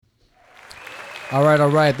All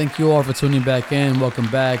right. Thank you all for tuning back in.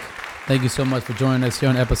 Welcome back. Thank you so much for joining us here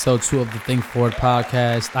on episode 2 of the Think Forward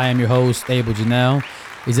podcast. I am your host, Abel Janelle,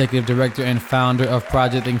 Executive Director and founder of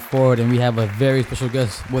Project Think Forward, and we have a very special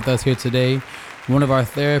guest with us here today, one of our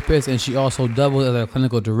therapists, and she also doubles as our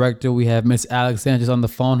clinical director. We have Miss Alex Sanchez on the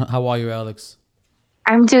phone. How are you, Alex?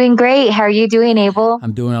 I'm doing great. How are you doing, Abel?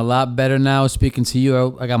 I'm doing a lot better now speaking to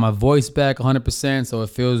you. I got my voice back 100%, so it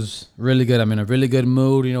feels really good. I'm in a really good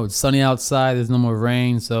mood. You know, it's sunny outside. There's no more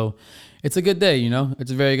rain, so it's a good day, you know? It's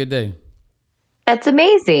a very good day. That's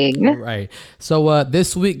amazing. Right. So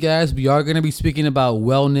this week, guys, we are going to be speaking about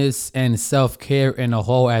wellness and self-care in a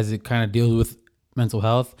whole as it kind of deals with mental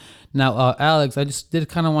health. Now, Alex, I just did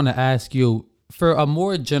kind of want to ask you for a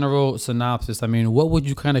more general synopsis. I mean, what would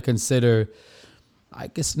you kind of consider, I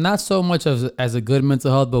guess, not so much as a good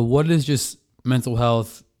mental health, but what is just mental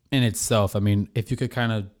health in itself? I mean, if you could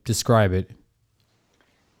kind of describe it.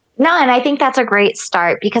 No, and I think that's a great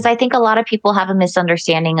start because I think a lot of people have a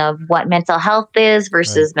misunderstanding of what mental health is Right.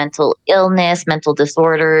 versus mental illness, mental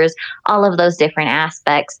disorders, all of those different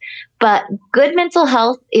aspects. But good mental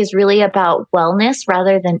health is really about wellness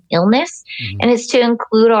rather than illness. Hmm. And it's to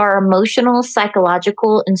include our emotional,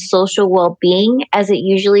 psychological, and social well being, as it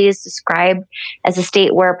usually is described as a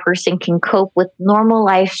state where a person can cope with normal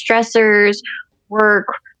life stressors, work,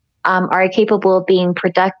 are capable of being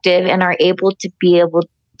productive, and are able to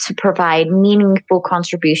provide meaningful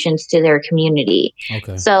contributions to their community.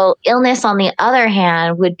 Okay. So, illness, on the other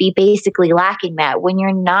hand, would be basically lacking that. When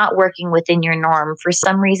you're not working within your norm, for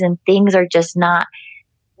some reason, things are just not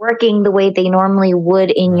working the way they normally would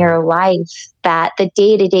in Right. your life, that the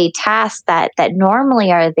day-to-day tasks that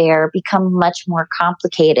normally are there become much more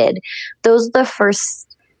complicated. Those are the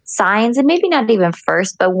first signs, and maybe not even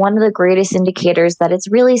first, but one of the greatest indicators that it's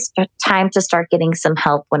really time to start getting some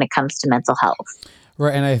help when it comes to mental health.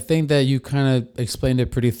 Right, and I think that you kind of explained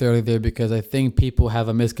it pretty thoroughly there because I think people have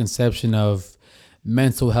a misconception of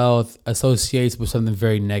mental health associates with something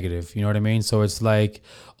very negative. You know what I mean? So it's like,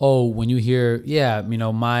 oh, when you hear, yeah, you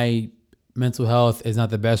know, my mental health is not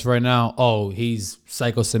the best right now. Oh, he's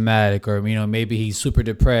psychosomatic, or maybe he's super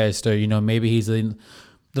depressed, or maybe he's a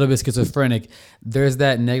little bit schizophrenic. There's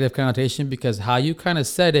that negative connotation because how you kind of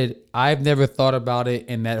said it, I've never thought about it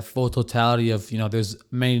in that full totality of there's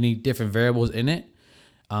many different variables in it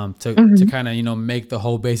to Mhm. kind of make the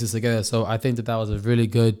whole basis together. So I think that was a really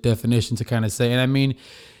good definition to kind of say. And I mean,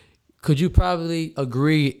 could you probably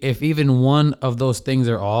agree if even one of those things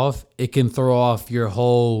are off, it can throw off your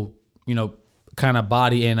whole kind of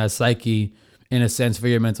body and a psyche in a sense for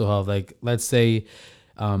your mental health? Like let's say,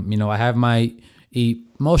 I have my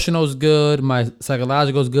emotional's good, my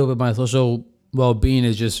psychological's good, but my social well-being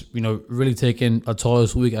is just really taking a toll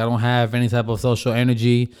this week. I don't have any type of social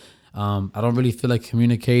energy. I don't really feel like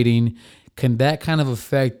communicating. Can that kind of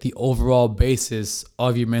affect the overall basis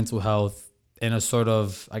of your mental health in a sort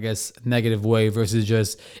of, I guess, negative way versus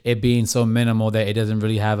just it being so minimal that it doesn't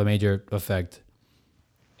really have a major effect?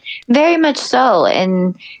 Very much so.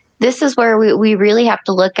 And this is where we really have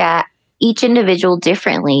to look at each individual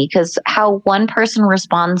differently because how one person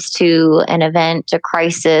responds to an event, a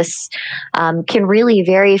crisis, can really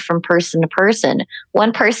vary from person to person.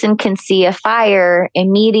 One person can see a fire,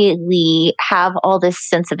 immediately have all this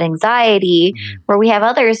sense of anxiety, Mhm. where we have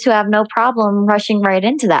others who have no problem rushing right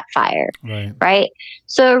into that fire, Right. right?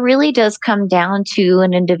 So it really does come down to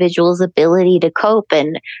an individual's ability to cope,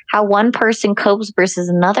 and how one person copes versus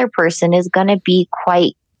another person is going to be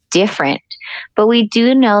quite different. But we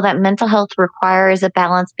do know that mental health requires a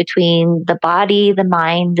balance between the body, the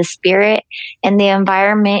mind, the spirit, and the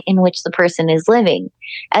environment in which the person is living,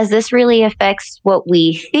 as this really affects what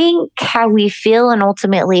we think, how we feel, and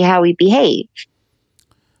ultimately how we behave.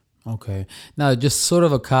 Okay. Now, just sort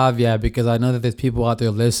of a caveat because I know that there's people out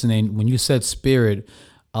there listening. When you said spirit,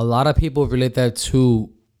 a lot of people relate that to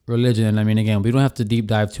religion. And I mean, again, we don't have to deep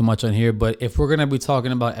dive too much on here, but if we're going to be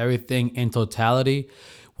talking about everything in totality,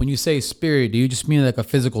 when you say spirit, do you just mean like a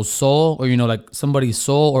physical soul or, like somebody's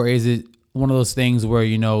soul? Or is it one of those things where,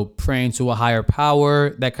 praying to a higher power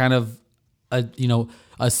that kind of,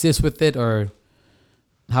 assists with it? Or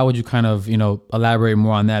how would you kind of elaborate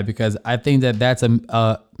more on that, because I think that that's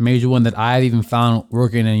a major one that I've even found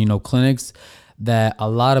working in clinics, that a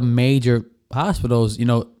lot of major hospitals,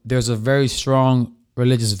 there's a very strong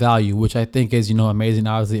religious value, which I think is amazing.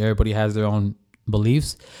 Obviously everybody has their own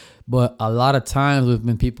beliefs, but a lot of times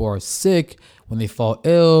when people are sick, when they fall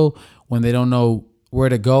ill, when they don't know where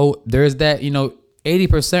to go, there's that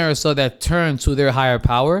 80% or so that turn to their higher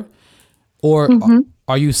power. Or Mhm.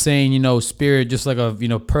 are you saying, spirit just like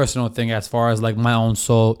a, personal thing as far as like my own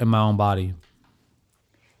soul and my own body?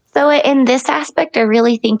 So in this aspect, I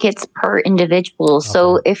really think it's per individual. Okay.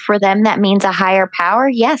 So if for them that means a higher power,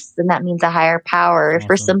 yes, then that means a higher power. If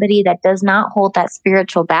for Awesome. somebody that does not hold that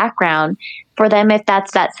spiritual background, for them, if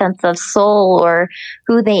that's that sense of soul or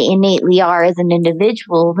who they innately are as an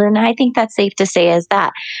individual, then I think that's safe to say as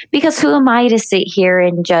that. Because who am I to sit here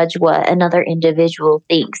and judge what another individual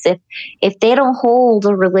thinks? If they don't hold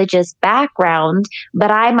a religious background,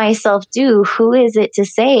 but I myself do, who is it to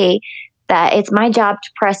say that it's my job to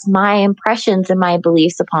press my impressions and my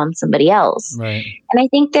beliefs upon somebody else? Right. And I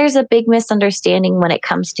think there's a big misunderstanding when it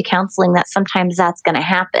comes to counseling that sometimes that's going to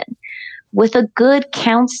happen. With a good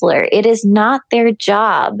counselor, it is not their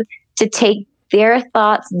job to take their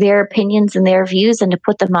thoughts, their opinions, and their views and to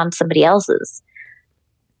put them on somebody else's.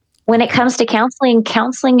 When it comes to counseling,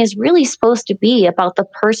 counseling is really supposed to be about the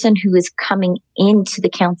person who is coming into the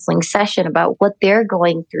counseling session, about what they're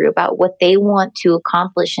going through, about what they want to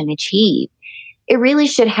accomplish and achieve. It really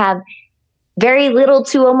should have very little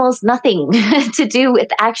to almost nothing to do with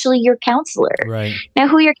actually your counselor. Right. Now,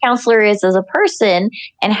 who your counselor is as a person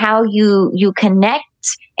and how you connect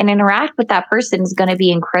and interact with that person is going to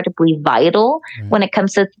be incredibly vital Right. when it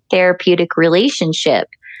comes to therapeutic relationship.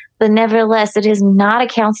 But nevertheless, it is not a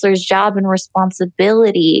counselor's job and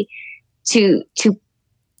responsibility to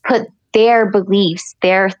put their beliefs,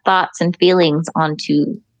 their thoughts and feelings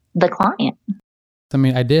onto the client. I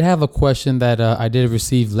mean, I did have a question that I did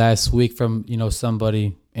receive last week from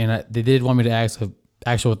somebody, and they did want me to ask a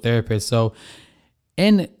actual therapist. So,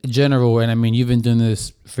 in general, and I mean, you've been doing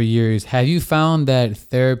this for years. Have you found that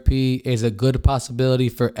therapy is a good possibility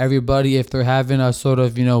for everybody if they're having a sort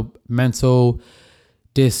of mental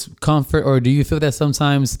discomfort, or do you feel that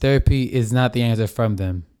sometimes therapy is not the answer from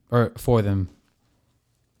them or for them?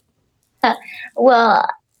 Well,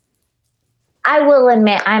 I will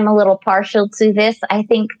admit I'm a little partial to this. I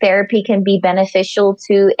think therapy can be beneficial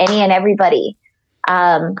to any and everybody.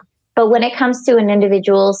 Um, but when it comes to an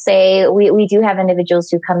individual, say we do have individuals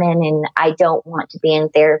who come in and I don't want to be in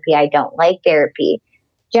therapy, I don't like therapy.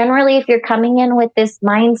 Generally, if you're coming in with this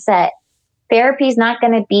mindset, therapy is not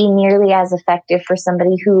going to be nearly as effective for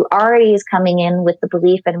somebody who already is coming in with the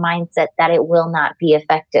belief and mindset that it will not be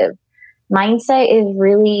effective. Mindset is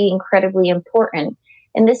really incredibly important.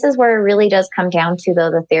 And this is where it really does come down to,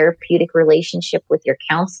 though, the therapeutic relationship with your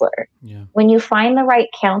counselor. Yeah. When you find the right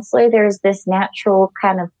counselor, there's this natural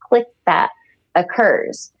kind of click that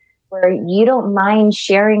occurs where you don't mind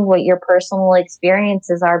sharing what your personal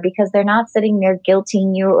experiences are because they're not sitting there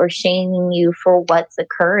guilting you or shaming you for what's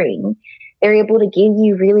occurring. They're able to give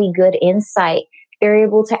you really good insight. They're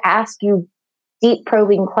able to ask you deep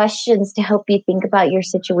probing questions to help you think about your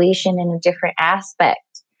situation in a different aspect.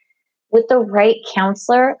 With the right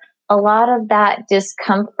counselor, a lot of that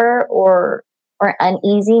discomfort or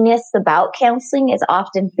uneasiness about counseling is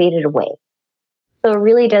often faded away. So it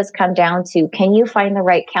really does come down to, can you find the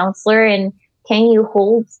right counselor and can you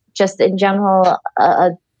hold just in general a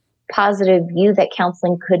positive view that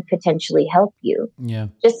counseling could potentially help you? Yeah.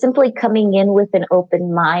 Just simply coming in with an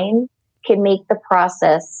open mind can make the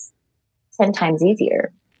process 10 times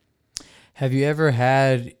easier. Have you ever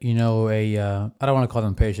had, I don't want to call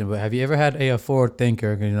them patient, but have you ever had a forward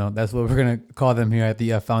thinker? That's what we're going to call them here at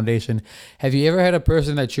the foundation. Have you ever had a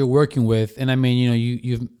person that you're working with? And I mean,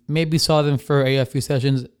 you've maybe saw them for a few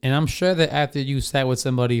sessions. And I'm sure that after you sat with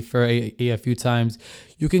somebody for a few times,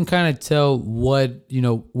 you can kind of tell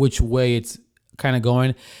which way it's kind of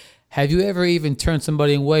going. Have you ever even turned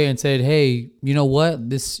somebody away and said, hey, you know what,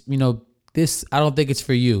 this, I don't think it's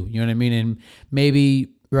for you. You know what I mean? And maybe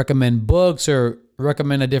recommend books or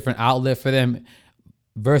recommend a different outlet for them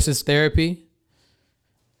versus therapy?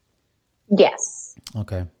 Yes.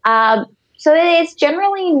 Okay. So it's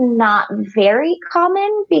generally not very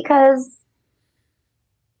common because,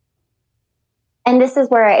 and this is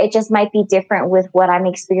where it just might be different with what I'm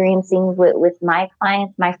experiencing with my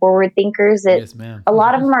clients, my forward thinkers. Yes, ma'am. A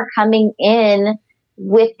lot of them are coming in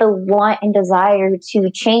with the want and desire to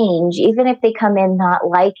change, even if they come in not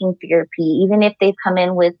liking therapy, even if they've come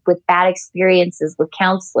in with bad experiences with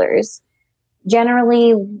counselors.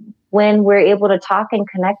 Generally, when we're able to talk and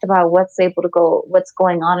connect about what's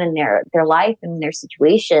going on in their life and their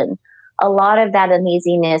situation, a lot of that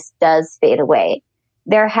uneasiness does fade away.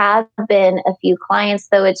 There have been a few clients,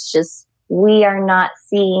 though, it's just we are not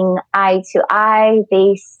seeing eye to eye.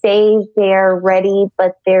 They say they're ready,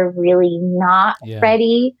 but they're really not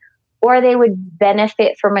ready, or they would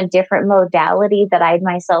benefit from a different modality that I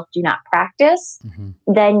myself do not practice.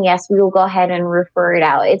 Mm-hmm. Then yes, we will go ahead and refer it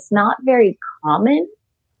out. It's not very common,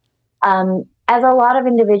 as a lot of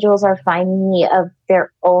individuals are finding of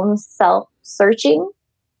their own self searching.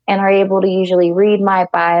 and are able to usually read my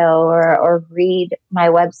bio or read my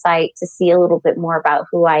website to see a little bit more about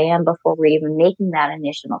who I am before we're even making that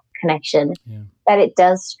initial connection, Yeah. that it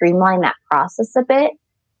does streamline that process a bit.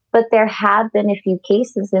 But there have been a few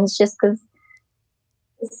cases, and it's just because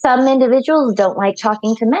some individuals don't like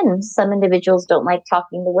talking to men. Some individuals don't like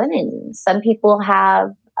talking to women. Some people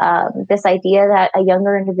have this idea that a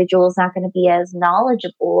younger individual is not going to be as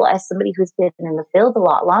knowledgeable as somebody who's been in the field a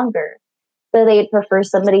lot longer. So they'd prefer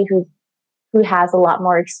somebody who has a lot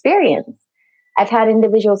more experience. I've had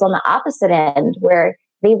individuals on the opposite end where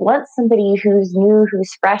they want somebody who's new,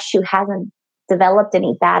 who's fresh, who hasn't developed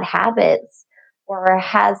any bad habits or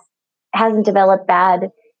hasn't developed bad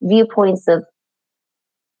viewpoints of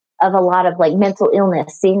a lot of like mental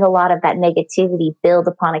illness, seeing a lot of that negativity build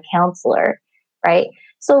upon a counselor, right?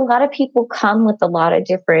 So a lot of people come with a lot of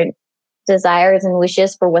different desires and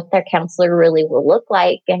wishes for what their counselor really will look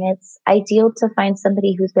like. And it's ideal to find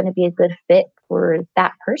somebody who's going to be a good fit for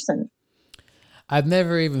that person. I've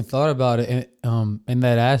never even thought about it in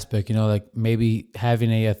that aspect. Like maybe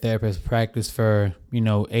having a therapist practice for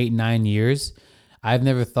 8-9 years. I've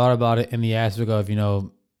never thought about it in the aspect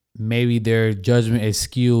of maybe their judgment is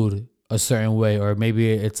skewed a certain way, or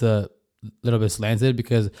maybe it's a little bit slanted.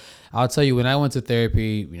 Because I'll tell you, when I went to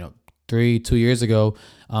therapy, 2 years ago,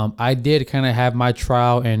 I did kind of have my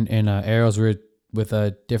trial and errors with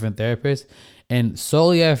a different therapist. And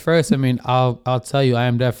solely at first, I mean, I'll tell you, I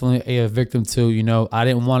am definitely a victim to, I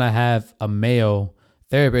didn't want to have a male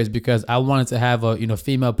therapist because I wanted to have a,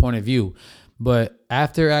 female point of view. But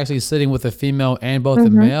after actually sitting with a female and both a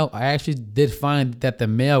male, I actually did find that the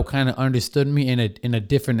male kind of understood me in a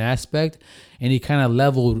different aspect, and he kind of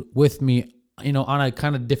leveled with me, on a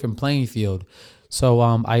kind of different playing field. So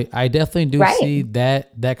I definitely do Right. see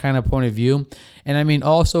that kind of point of view. And I mean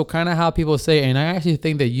also kind of how people say, and I actually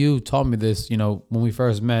think that you taught me this, when we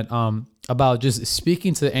first met, about just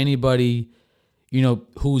speaking to anybody,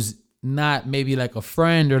 who's not maybe like a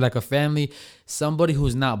friend or like a family, somebody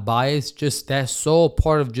who's not biased, just that sole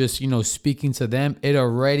part of just, speaking to them, it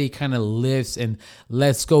already kind of lifts and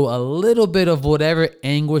lets go a little bit of whatever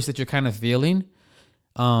anguish that you're kind of feeling.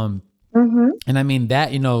 And I mean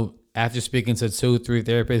that, after speaking to 2-3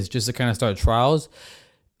 therapists just to kind of start trials,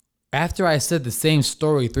 after I said the same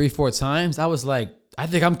story 3-4 times, I was like, I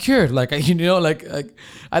think I'm cured. Like, like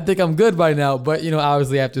I think I'm good by now. But,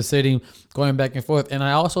 obviously after sitting, going back and forth. And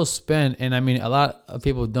I also spend, and I mean, a lot of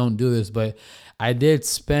people don't do this, but I did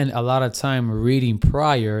spend a lot of time reading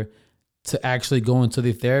prior to actually going to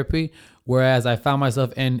the therapy. Whereas I found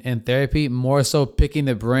myself in therapy more so picking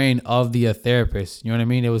the brain of the therapist. You know what I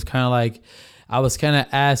mean? It was kind of like, I was kind of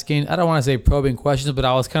asking, I don't want to say probing questions, but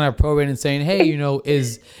I was kind of probing and saying, hey,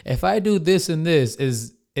 if I do this and this,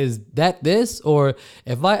 is that this? Or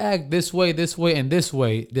if I act this way, and this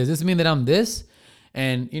way, does this mean that I'm this?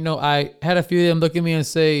 And, I had a few of them look at me and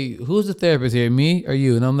say, who's the therapist here, me or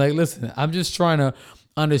you? And I'm like, listen, I'm just trying to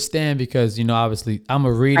understand because, obviously I'm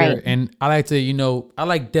a reader Right. and I like to, I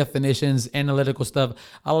like definitions, analytical stuff.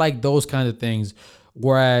 I like those kinds of things.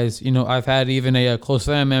 Whereas, I've had even a close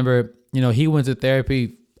family member, he went to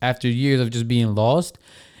therapy after years of just being lost,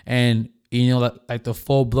 and like the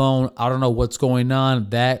full blown, I don't know what's going on,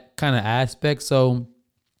 that kind of aspect. So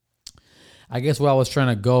I guess where I was trying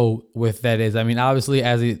to go with that is, I mean, obviously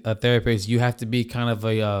as a therapist, you have to be kind of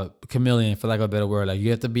a chameleon, for lack of a better word. Like you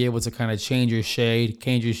have to be able to kind of change your shade,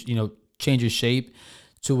 change your shape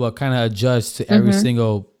to kind of adjust to every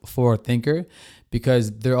single forward thinker,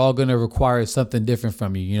 because they're all going to require something different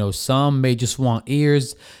from you. Some may just want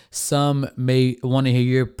ears. Some may want to hear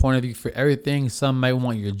your point of view for everything. Some might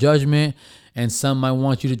want your judgment, and some might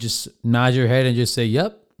want you to just nod your head and just say,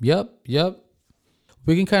 yep, yep, yep.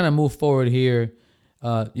 We can kind of move forward here.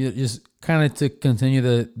 Just kind of to continue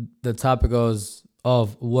the topic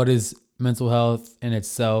of what is mental health in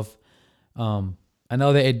itself. I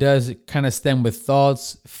know that it does kind of stem with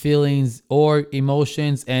thoughts, feelings, or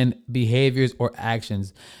emotions and behaviors or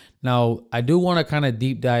actions. Now, I do want to kind of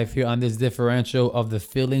deep dive here on this differential of the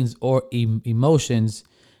feelings or emotions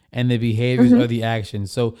and the behaviors or the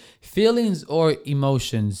actions. So, feelings or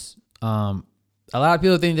emotions, a lot of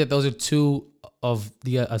people think that those are two of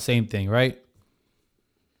the same thing, right?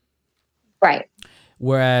 Right.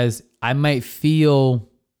 Whereas I might feel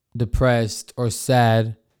depressed or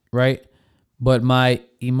sad, right? But my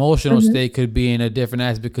emotional state could be in a different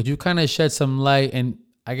aspect. Could you kind of shed some light and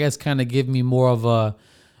I guess kind of give me more of a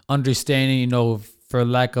understanding, for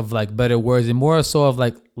lack of like better words and more so of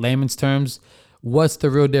like layman's terms, what's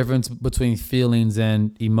the real difference between feelings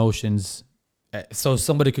and emotions? So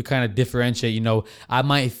somebody could kind of differentiate, I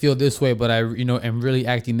might feel this way, but I, am really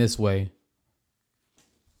acting this way.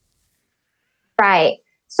 Right.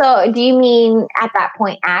 So do you mean at that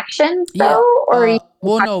point actions Yeah. though? Or are you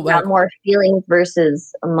Well, no, talking about more feelings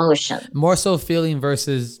versus more emotions? so feeling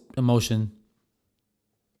versus emotion.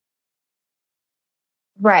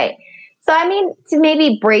 Right. So I mean, to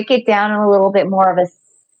maybe break it down in a little bit more of a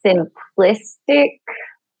simplistic,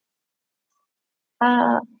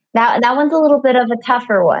 uh, that one's a little bit of a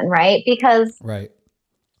tougher one, right? Because Right.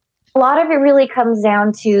 a lot of it really comes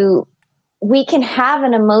down to we can have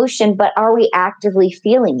an emotion, but are we actively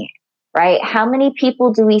feeling it? Right? How many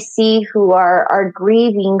people do we see who are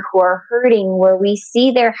grieving, who are hurting, where we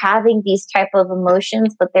see they're having these type of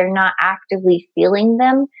emotions, but they're not actively feeling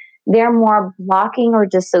them? They're more blocking or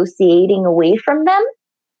dissociating away from them,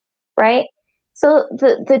 right? So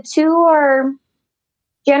the two are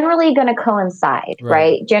generally going to coincide, Right.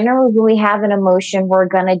 right? Generally, when we have an emotion, we're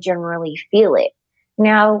going to generally feel it.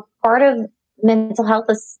 Now, part of mental health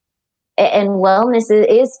is and wellness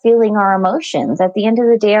is feeling our emotions. At the end of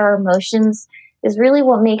the day, our emotions is really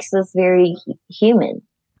what makes us very human,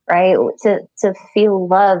 right? To feel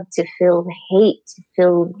love, to feel hate, to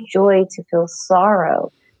feel joy, to feel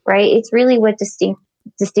sorrow, right? It's really what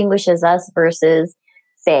distinguishes us versus,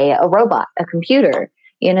 say, a robot, a computer.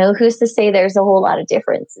 You know, who's to say there's a whole lot of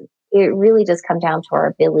differences? It really does come down to our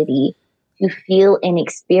ability to feel and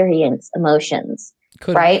experience emotions,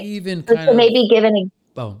 Could we right? even So kind to of? maybe give an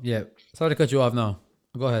Oh, yeah. Sorry to cut you off. No,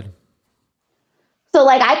 go ahead. So,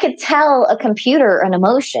 like, I could tell a computer an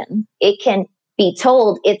emotion. It can be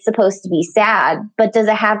told it's supposed to be sad, but does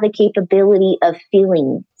it have the capability of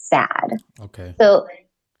feeling sad? Okay. So,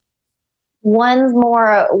 one's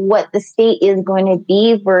more what the state is going to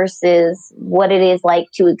be versus what it is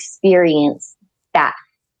like to experience that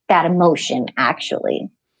that emotion. Actually,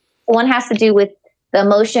 one has to do with the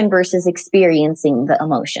emotion versus experiencing the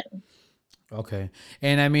emotion. Okay.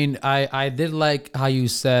 And I mean, I did like how you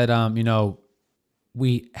said,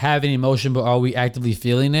 we have an emotion, but are we actively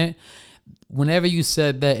feeling it? Whenever you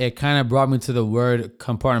said that, it kind of brought me to the word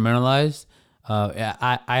compartmentalized.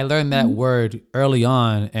 I learned that Mhm. word early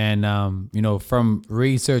on, and from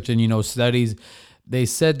research and studies, they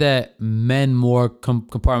said that men more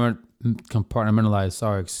compartmentalized.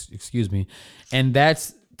 Sorry, excuse me, and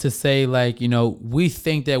that's to say, like, we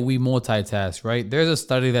think that we multitask, right? There's a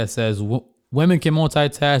study that says women can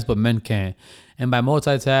multitask, but men can't. And by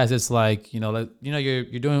multitask, it's like,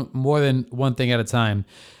 you're doing more than one thing at a time.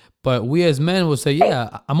 But we as men will say, Right.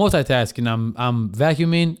 yeah, I'm multitasking. I'm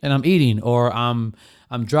vacuuming and I'm eating, or I'm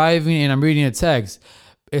driving and I'm reading a text.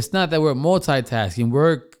 It's not that we're multitasking.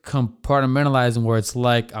 We're compartmentalizing, where it's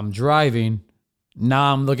like I'm driving.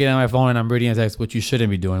 Now I'm looking at my phone and I'm reading a text, which you shouldn't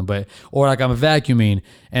be doing. But or like I'm vacuuming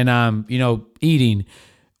and I'm eating.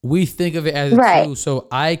 We think of it as a Right. two. So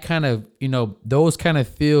I kind of, those kind of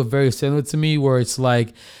feel very similar to me, where it's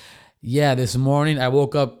like, yeah, this morning I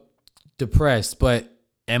woke up depressed, but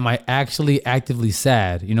am I actually actively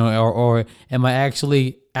sad? Or am I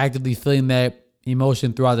actually actively feeling that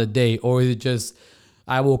emotion throughout the day? Or is it just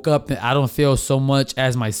I woke up and I don't feel so much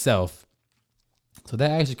as myself? So that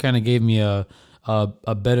actually kind of gave me a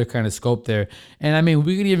better kind of scope there. And I mean,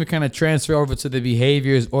 we could even kind of transfer over to the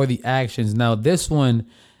behaviors or the actions. Now, this one,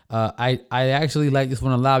 I actually like this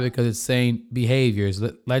one a lot because it's saying behaviors.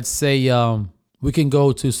 Let's say we can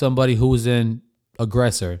go to somebody who's an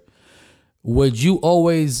aggressor. Would you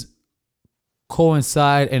always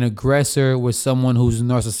coincide an aggressor with someone who's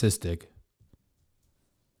narcissistic?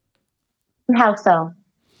 How so?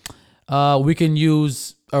 We can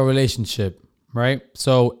use a relationship, right?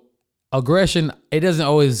 So aggression, it doesn't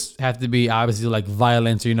always have to be obviously like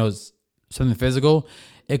violence or something physical.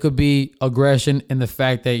 It could be aggression in the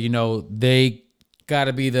fact that they got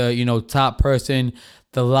to be the top person,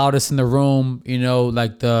 the loudest in the room,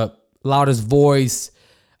 like the loudest voice,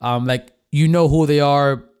 like who they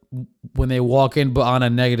are when they walk in, but on a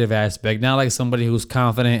negative aspect, not like somebody who's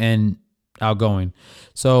confident and outgoing.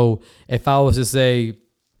 So if I was to say,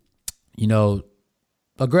 you know,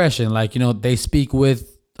 aggression, like, they speak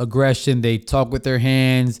with aggression, they talk with their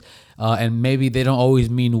hands, and maybe they don't always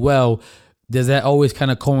mean well. Does that always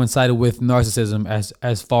kind of coincide with narcissism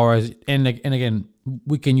as far as, and again,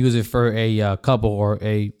 we can use it for a couple or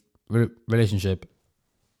a relationship?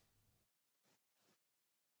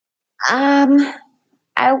 Um,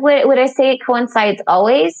 would I say it coincides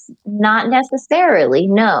always? Not necessarily,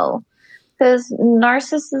 no. Because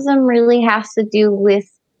narcissism really has to do with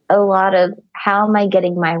a lot of how am I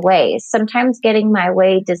getting my way. Sometimes getting my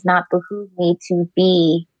way does not behoove me to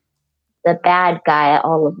be the bad guy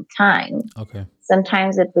all of the time. Okay.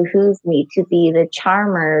 Sometimes it behooves me to be the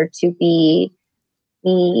charmer, to be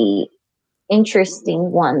the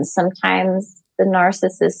interesting one. Sometimes the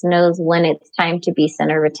narcissist knows when it's time to be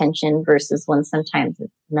center of attention versus when sometimes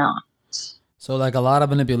it's not. So like a lot of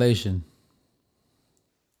manipulation.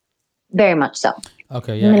 Very much so.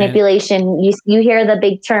 Okay, yeah. Manipulation. You hear the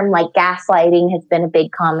big term like gaslighting has been a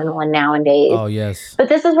big common one nowadays. Oh, yes. But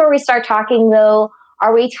this is where we start talking, though.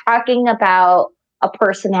 Are we talking about a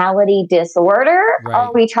personality disorder? Right. Or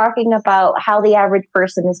are we talking about how the average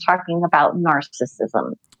person is talking about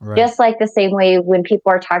narcissism? Right. Just like the same way when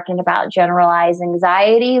people are talking about generalized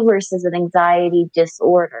anxiety versus an anxiety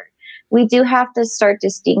disorder. We do have to start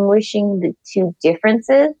distinguishing the two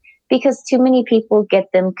differences because too many people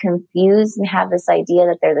get them confused and have this idea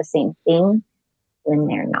that they're the same thing when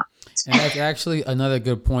they're not. And that's actually another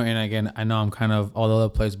good point. And again, I know I'm kind of all over the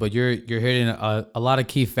place, but you're hitting a lot of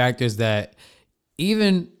key factors that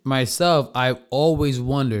even myself, I've always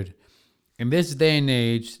wondered in this day and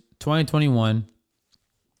age, 2021.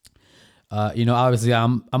 Obviously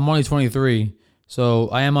I'm only 23, so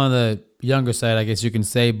I am on the younger side, I guess you can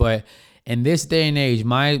say. But in this day and age,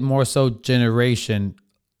 my more so generation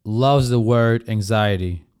loves the word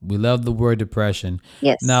anxiety. We love the word depression.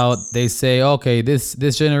 Yes. Now they say, okay, this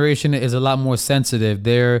generation is a lot more sensitive.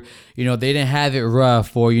 They didn't have it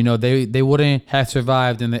rough, or they wouldn't have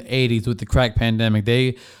survived in the 80s with the crack pandemic.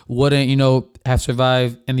 They wouldn't have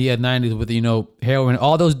survived in the 90s with heroin,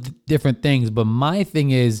 all those different things. But my thing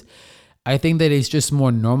is, I think that it's just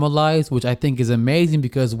more normalized, which I think is amazing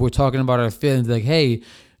because we're talking about our feelings. Like, hey,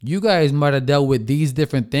 you guys might have dealt with these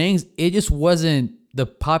different things. It just wasn't the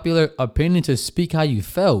popular opinion to speak how you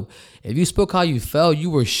felt. If you spoke how you felt, you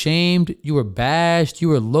were shamed, you were bashed, you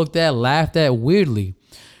were looked at, laughed at weirdly.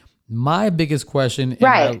 My biggest question,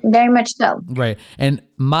 right, very much so. Right. And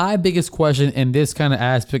my biggest question in this kind of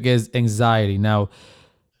aspect is anxiety. Now,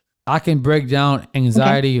 I can break down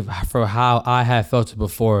anxiety for how I have felt it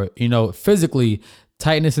before. Physically,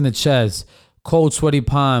 tightness in the chest, cold, sweaty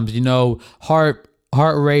palms, heart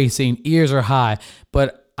racing, ears are high.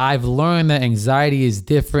 But I've learned that anxiety is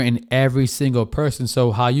different in every single person.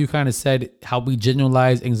 So how you kind of said how we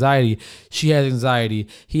generalize anxiety, she has anxiety,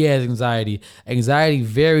 he has anxiety. Anxiety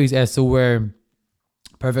varies as to where,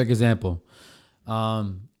 perfect example, a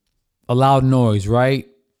loud noise, right?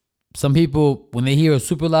 Some people, when they hear a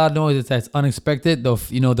super loud noise that's unexpected, they'll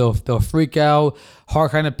freak out,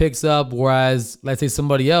 heart kind of picks up. Whereas, let's say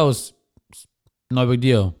somebody else, no big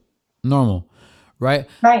deal, normal. Right.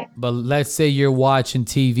 But let's say you're watching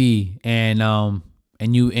TV and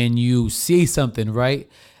you see something, right,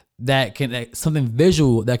 that can something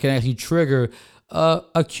visual that can actually trigger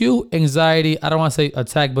acute anxiety. I don't want to say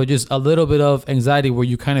attack, but just a little bit of anxiety where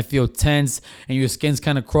you kind of feel tense and your skin's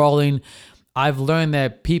kind of crawling. I've learned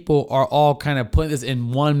that people are all kind of putting this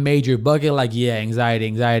in one major bucket, like, yeah,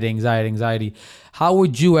 anxiety. How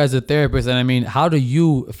would you, as a therapist, and I mean, how do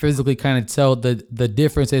you physically kind of tell the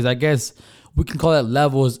differences? I guess we can call it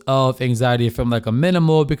levels of anxiety from like a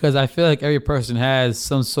minimal, because I feel like every person has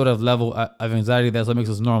some sort of level of anxiety. That's what makes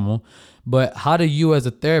us normal. But how do you, as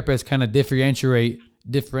a therapist, kind of differentiate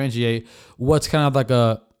what's kind of like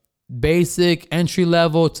a basic entry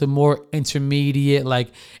level to more intermediate, like,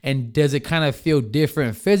 and does it kind of feel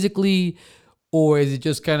different physically, or is it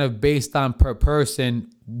just kind of based on per person,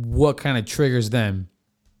 what kind of triggers them?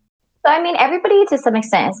 So, I mean, everybody to some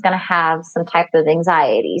extent is going to have some type of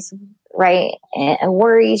anxieties, right? And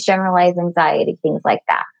worries, generalized anxiety, things like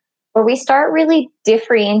that. Where we start really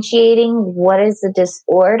differentiating what is the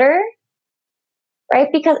disorder, right?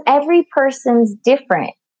 Because every person's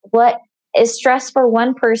different. What is stress for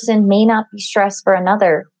one person may not be stress for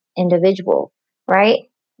another individual, right?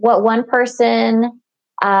 What one person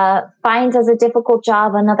finds as a difficult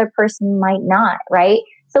job, another person might not, right?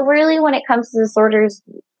 So really, when it comes to disorders,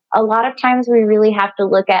 a lot of times we really have to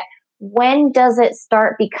look at when does it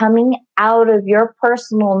start becoming out of your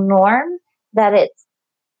personal norm that it's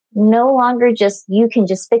no longer just you can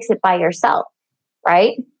just fix it by yourself,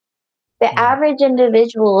 right? The average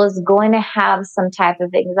individual is going to have some type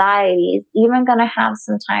of anxieties, even going to have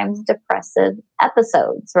sometimes depressive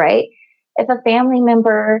episodes, right? If a family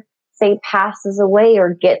member, say, passes away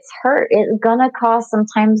or gets hurt, it's going to cause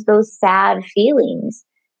sometimes those sad feelings.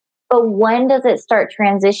 But when does it start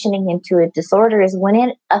transitioning into a disorder is when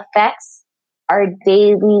it affects our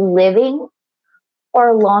daily living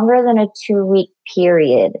for longer than a 2-week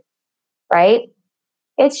period, right?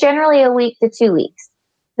 It's generally a week to 2 weeks.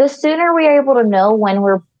 The sooner we are able to know when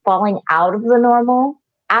we're falling out of the normal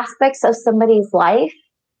aspects of somebody's life,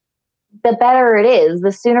 the better it is.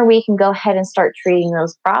 The sooner we can go ahead and start treating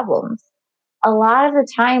those problems. A lot of the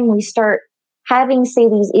time we start having, say,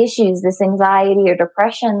 these issues, this anxiety or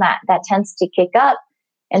depression that tends to kick up.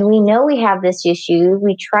 and we know we have this issue.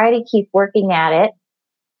 We try to keep working at it,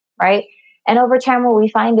 right? And over time, what we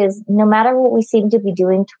find is no matter what we seem to be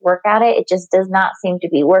doing to work at it, it just does not seem to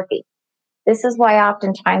be working. This is why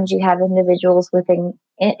oftentimes you have individuals with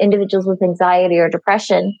anxiety or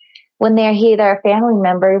depression, when they hear their family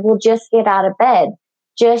member will just get out of bed,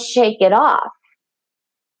 just shake it off.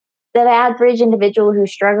 The average individual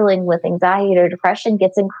who's struggling with anxiety or depression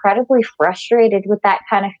gets incredibly frustrated with that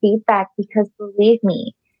kind of feedback because, believe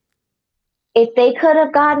me, if they could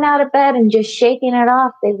have gotten out of bed and just shaken it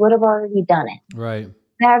off, they would have already done it. Right.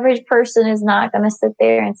 The average person is not going to sit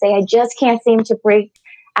there and say, I just can't seem to break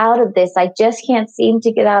out of this. I just can't seem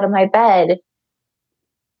to get out of my bed,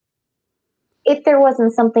 if there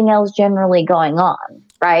wasn't something else generally going on,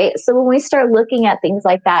 right? So when we start looking at things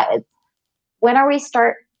like that, when are we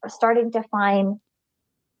starting to find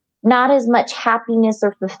not as much happiness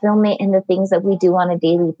or fulfillment in the things that we do on a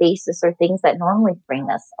daily basis or things that normally bring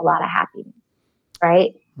us a lot of happiness,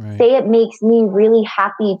 right? Say it makes me really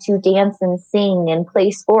happy to dance and sing and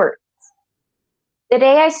play sports. The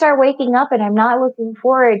day I start waking up and I'm not looking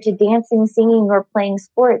forward to dancing, singing, or playing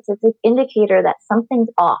sports, it's an indicator that something's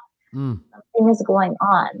off. Something is going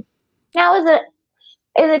on. Now, is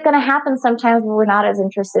it going to happen sometimes when we're not as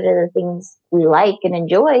interested in the things we like and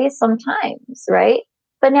enjoy? Sometimes, right?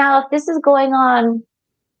 But now, if this is going on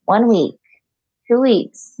 1 week, 2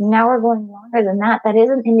 weeks, now we're going longer than that, that is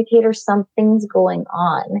an indicator something's going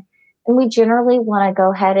on. And we generally want to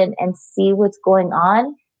go ahead and see what's going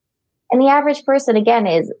on. And the average person, again,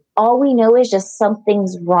 is all we know is just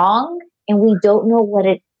something's wrong and we don't know what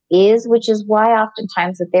it is, which is why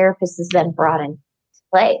oftentimes the therapist is then brought into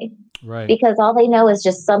play. Right. Because all they know is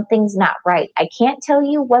just something's not right. I can't tell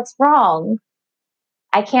you what's wrong.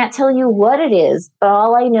 I can't tell you what it is, but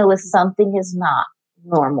all I know is something is not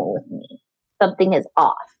normal with me. Something is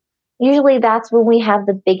off. Usually that's when we have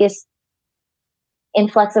the biggest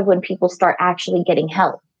influx of when people start actually getting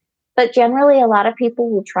help. But generally, a lot of people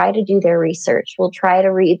will try to do their research, will try to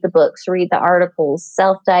read the books, read the articles,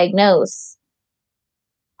 self-diagnose,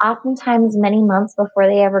 oftentimes many months before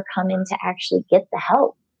they ever come in to actually get the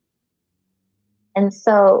help. And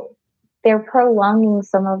so they're prolonging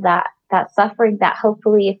some of that suffering that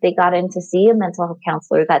hopefully if they got in to see a mental health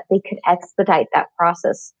counselor, that they could expedite that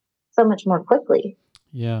process so much more quickly.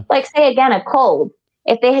 Yeah. Like, say, again, a cold.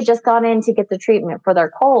 If they had just gone in to get the treatment for their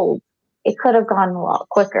cold, it could have gone a lot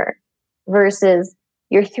quicker. Versus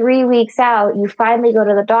you're 3 weeks out, you finally go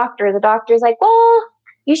to the doctor. The doctor's like, well,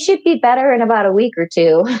 you should be better in about a week or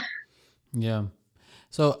two. Yeah.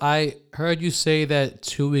 So I heard you say that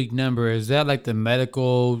 2 week number. Is that like the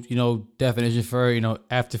medical, definition for,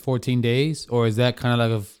 after 14 days? Or is that kind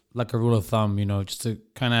of like a rule of thumb, just to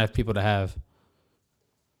kind of have people to have?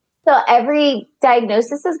 So every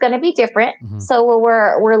diagnosis is going to be different. Mm-hmm. So what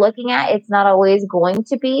we're looking at, it's not always going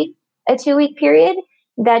to be a 2 week period.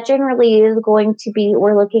 That generally is going to be,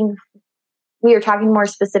 we are talking more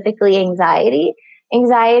specifically anxiety.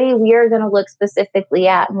 Anxiety, we are going to look specifically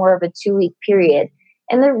at more of a 2 week period.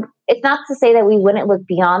 And it's not to say that we wouldn't look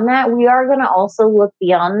beyond that. We are going to also look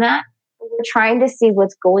beyond that. We're trying to see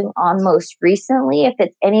what's going on most recently. If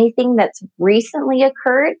it's anything that's recently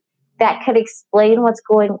occurred that could explain what's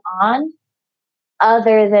going on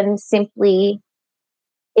other than simply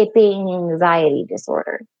it being an anxiety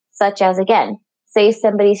disorder, such as, again, say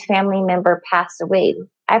somebody's family member passed away.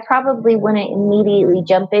 I probably wouldn't immediately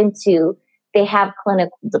jump into they have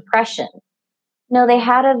clinical depression. No, they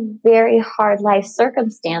had a very hard life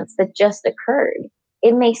circumstance that just occurred.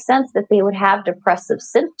 It makes sense that they would have depressive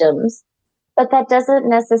symptoms, but that doesn't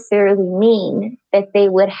necessarily mean that they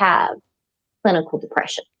would have clinical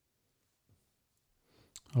depression.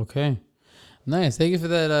 Okay. Nice. Thank you for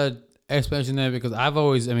that explanation there, because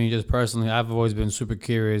just personally, I've always been super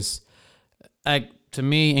curious. Like, to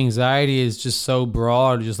me, anxiety is just so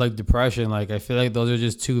broad, just like depression. Like, I feel like those are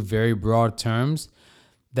just two very broad terms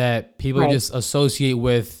that people just associate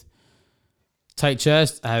with tight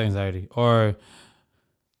chest, I have anxiety, or,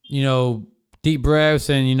 deep breaths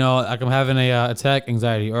and, like I'm having a attack,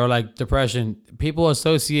 anxiety, or like depression. People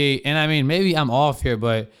associate, and maybe I'm off here,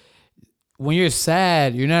 but when you're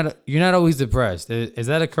sad, you're not always depressed. Is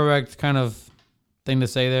that a correct kind of thing to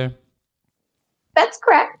say there? That's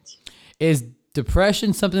correct. Is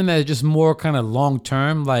depression something that is just more kind of long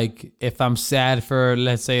term? Like, if I'm sad for,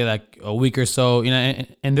 let's say, like a week or so,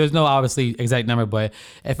 and there's no obviously exact number, but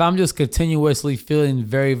if I'm just continuously feeling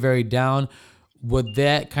very, very down, would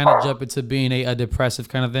that kind of jump into being a depressive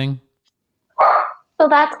kind of thing? So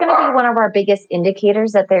that's going to be one of our biggest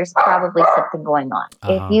indicators that there's probably something going on.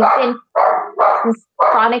 If you've been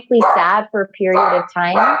chronically sad for a period of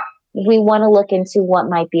time, we want to look into what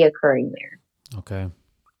might be occurring there. Okay.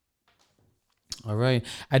 All right.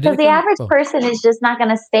 I Because did the come. average Oh, person is just not going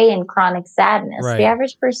to stay in chronic sadness. The right.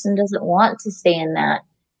 average person doesn't want to stay in that.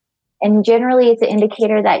 And generally, it's an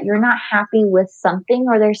indicator that you're not happy with something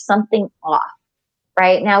or there's something off,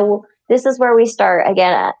 right? Now, this is where we start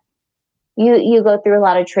again. You go through a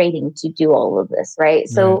lot of training to do all of this, right? Right.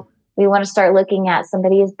 So we want to start looking at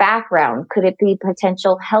somebody's background. Could it be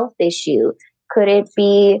potential health issue? Could it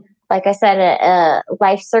be, like I said, a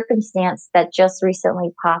life circumstance that just recently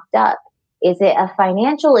popped up? Is it a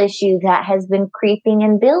financial issue that has been creeping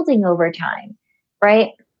and building over time,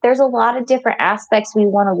 right? There's a lot of different aspects we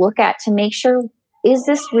want to look at to make sure, is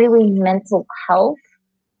this really mental health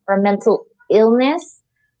or mental illness?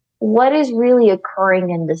 What is really occurring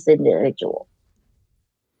in this individual?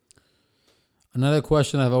 Another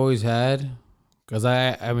question I've always had, because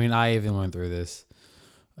I mean, I even went through this.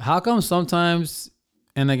 How come sometimes,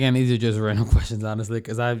 and again, these are just random questions, honestly,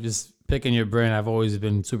 because I've just picking your brain. I've always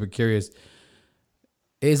been super curious.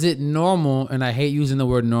 Is it normal, and I hate using the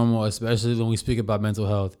word normal, especially when we speak about mental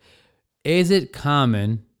health, is it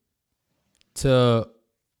common to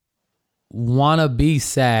want to be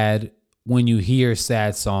sad when you hear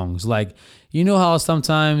sad songs? Like, you know how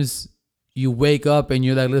sometimes you wake up and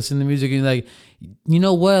you're like listening to music and you're like, you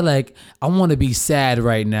know what? Like, I want to be sad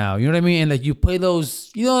right now. You know what I mean? And like, you play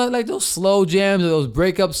those, you know, like those slow jams or those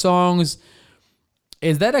breakup songs.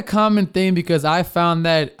 Is that a common thing? Because I found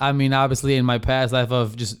that, I mean, obviously in my past life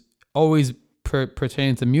of just always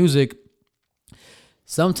pertaining to music,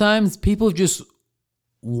 sometimes people just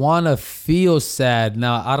want to feel sad.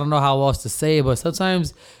 Now, I don't know how else to say it, but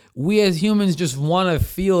sometimes we as humans just want to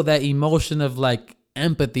feel that emotion of like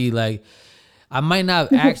empathy. Like, I might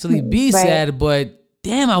not actually be Right. sad, but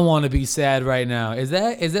damn, I want to be sad right now. Is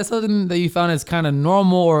that something that you found is kind of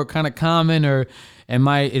normal or kind of common, or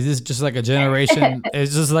is this just like a generation?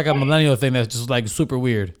 It's just like a millennial thing that's just like super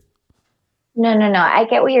weird. No, no, no. I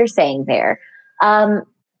get what you're saying there. Um,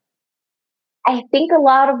 I think a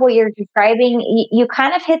lot of what you're describing, you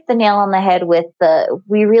kind of hit the nail on the head with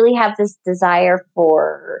we really have this desire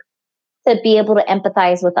to be able to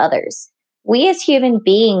empathize with others. We as human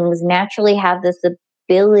beings naturally have this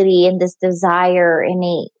ability and this desire,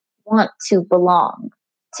 innate want to belong,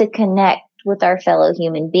 to connect with our fellow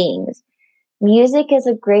human beings. Music is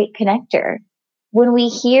a great connector. When we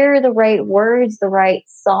hear the right words, the right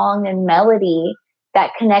song and melody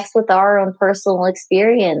that connects with our own personal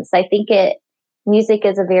experience, I think music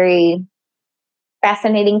is a very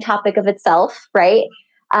fascinating topic of itself, right?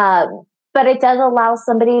 But it does allow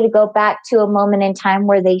somebody to go back to a moment in time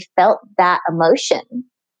where they felt that emotion,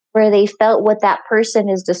 where they felt what that person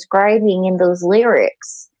is describing in those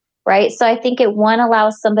lyrics, right? So I think it one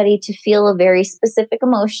allows somebody to feel a very specific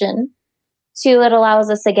emotion. Two, it allows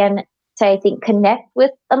us again to, I think, connect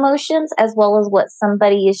with emotions as well as what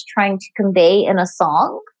somebody is trying to convey in a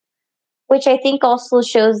song, which I think also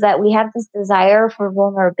shows that we have this desire for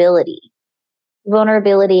vulnerability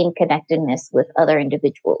and connectedness with other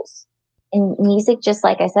individuals. And music, just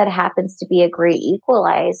like I said, happens to be a great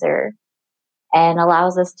equalizer and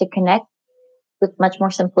allows us to connect with much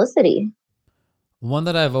more simplicity. One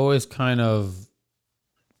that I've always kind of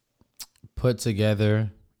put together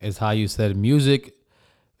is how you said music.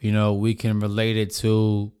 You know, we can relate it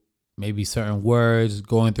to maybe certain words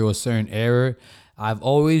going through a certain era. I've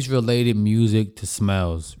always related music to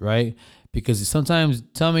smells, right? Because sometimes,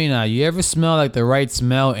 tell me now, you ever smell like the right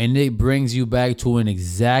smell and it brings you back to an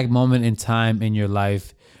exact moment in time in your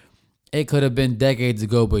life? It could have been decades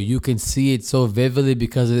ago, but you can see it so vividly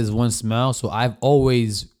because of this one smell. So I've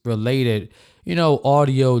always related,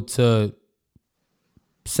 audio to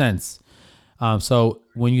sense. So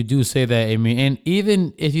when you do say that, I mean, and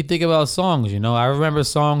even if you think about songs, I remember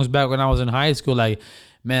songs back when I was in high school. Like,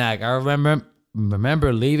 man, like, I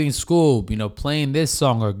remember leaving school, playing this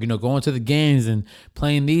song, or going to the games and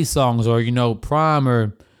playing these songs, or prom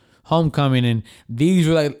or homecoming, and these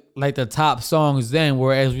were like the top songs then.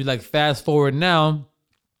 Whereas we like fast forward now,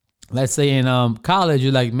 let's say in college,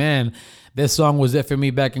 you're like, man, this song was it for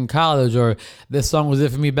me back in college, or this song was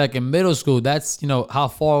it for me back in middle school. That's how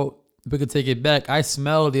far we could take it back. I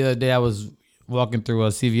smelled the other day. I was walking through a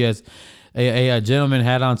CVS. A gentleman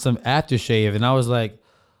had on some aftershave, and I was like,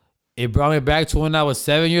 it brought me back to when I was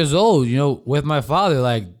 7 years old, with my father.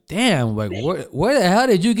 Like, damn, like where the hell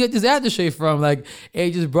did you get this aftershave from? Like,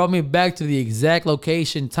 it just brought me back to the exact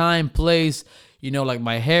location, time, place, like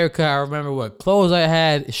my haircut. I remember what clothes I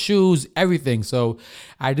had, shoes, everything. So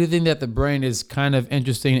I do think that the brain is kind of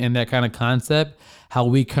interesting in that kind of concept, how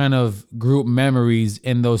we kind of group memories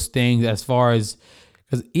in those things as far as,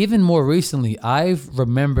 Because even more recently, I've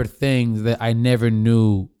remembered things that I never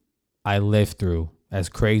knew I lived through. As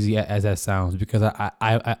crazy as that sounds, because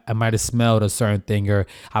I might have smelled a certain thing, or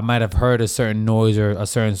I might have heard a certain noise or a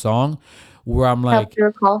certain song, where I'm Help like, you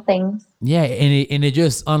recall things. yeah, and it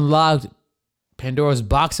just unlocked Pandora's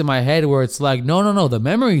box in my head, where it's like, no, no, no, the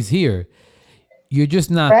memory's here. You're just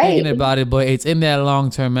not thinking Right. about it, but it's in that long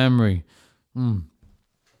term memory. Oh,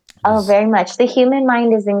 Just very much. The human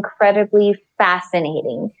mind is incredibly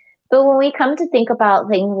fascinating. But when we come to think about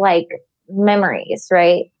things like memories,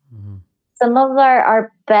 right? Some of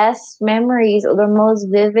our best memories or the most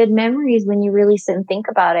vivid memories, when you really sit and think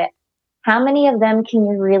about it, how many of them can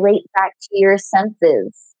you relate back to your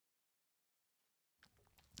senses?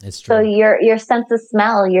 it's So true. your sense of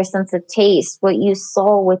smell, your sense of taste, what you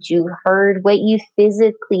saw, what you heard, what you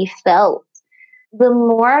physically felt. The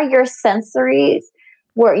more your sensories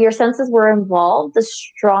where your senses were involved, the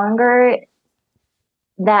stronger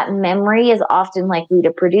that memory is often likely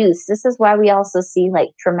to produce. This is why we also see like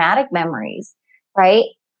traumatic memories, right?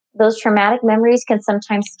 Those traumatic memories can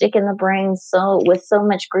sometimes stick in the brain so with so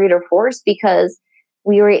much greater force because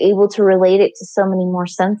we were able to relate it to so many more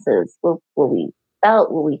senses. What we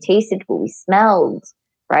felt, what we tasted, what we smelled,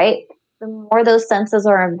 right? The more those senses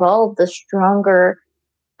are involved, the stronger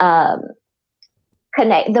um,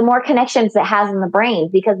 the more connections it has in the brain,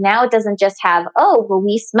 because now it doesn't just have, oh well,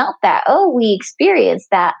 we smelt that, oh we experienced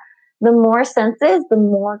that. The more senses, the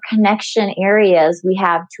more connection areas we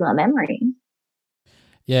have to a memory.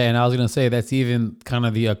 Yeah, and I was gonna say that's even kind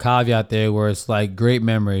of the caveat there, where it's like great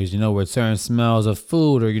memories, where certain smells of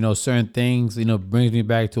food, or certain things, brings me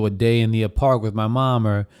back to a day in the park with my mom,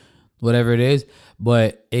 or whatever it is.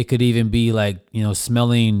 But it could even be like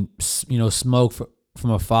smelling smoke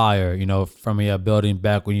from a fire, from a building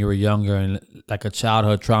back when you were younger, and like a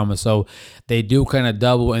childhood trauma. So they do kind of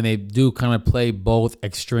double, and they do kind of play both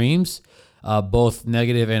extremes, both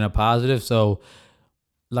negative and a positive. So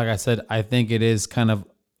like I said, I think it is kind of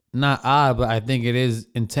not odd, but I think it is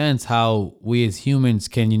intense how we as humans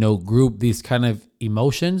can, group these kind of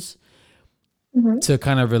emotions Mhm. to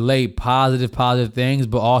kind of relate positive things,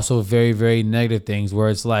 but also very, very negative things, where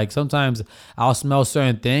it's like sometimes I'll smell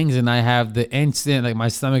certain things and I have the instant, like my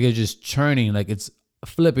stomach is just churning, like it's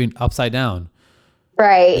flipping upside down,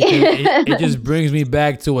 because it Right. just brings me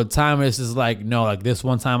back to a time where it's just like, no, like this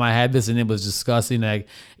one time I had this and it was disgusting. Like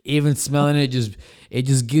even smelling it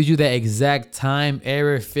just gives you that exact time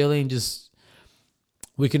era feeling. Just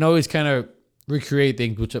we can always kind of recreate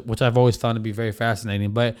things, which I've always found to be very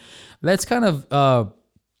fascinating. But let's kind of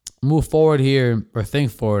move forward here, or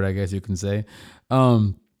think forward, I guess you can say.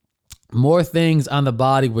 Um, More things on the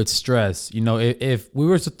body with stress. If we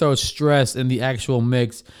were to throw stress in the actual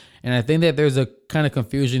mix, and I think that there's a kind of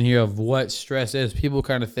confusion here of what stress is. People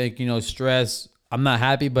kind of think, stress, I'm not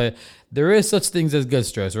happy, but there is such things as good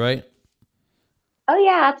stress, right? Oh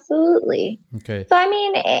yeah, absolutely. Okay. So I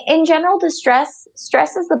mean, in general, the stress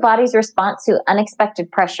is the body's response to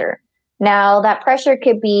unexpected pressure. Now that pressure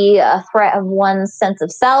could be a threat of one's sense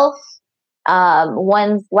of self,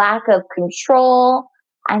 one's lack of control.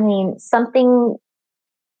 I mean, something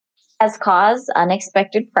has caused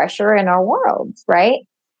unexpected pressure in our world, right?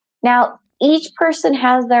 Now, each person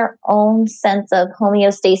has their own sense of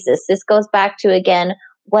homeostasis. This goes back to, again,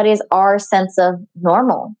 what is our sense of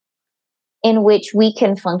normal in which we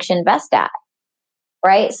can function best at,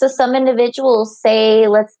 right? So some individuals say,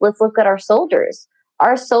 let's look at our soldiers.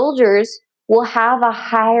 Our soldiers will have a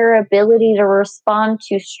higher ability to respond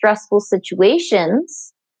to stressful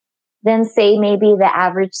situations than, say, maybe the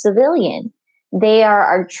average civilian. They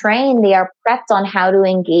are trained, they are prepped on how to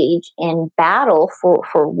engage in battle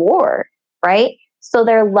for war, right? So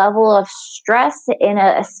their level of stress in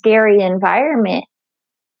a scary environment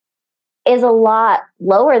is a lot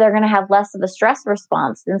lower. They're going to have less of a stress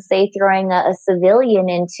response than, say, throwing a civilian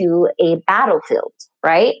into a battlefield,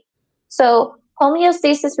 right? So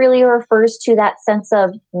homeostasis really refers to that sense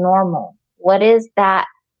of normal. What is that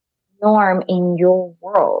norm in your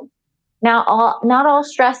world? Now, not all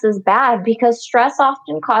stress is bad, because stress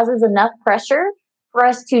often causes enough pressure for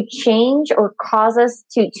us to change or cause us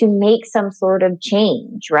to make some sort of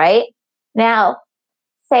change, right? Now,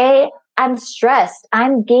 say I'm stressed,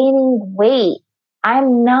 I'm gaining weight,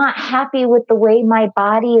 I'm not happy with the way my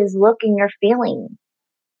body is looking or feeling.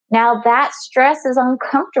 Now, that stress is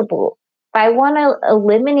uncomfortable. If I want to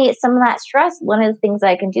eliminate some of that stress, one of the things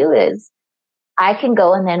I can do is I can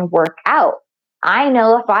go and then work out. I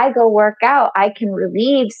know if I go work out, I can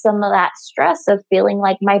relieve some of that stress of feeling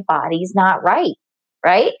like my body's not right,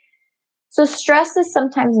 right? So stress is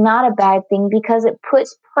sometimes not a bad thing because it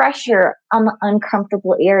puts pressure on the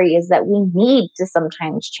uncomfortable areas that we need to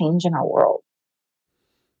sometimes change in our world.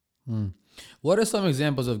 Hmm. What are some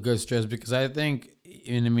examples of good stress? Because I think,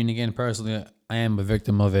 and I mean, again, personally, I am a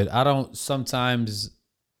victim of it. I don't sometimes,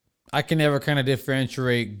 I can never kind of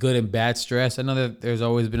differentiate good and bad stress. I know that there's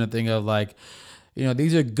always been a thing of like,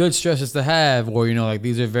 these are good stresses to have, or, like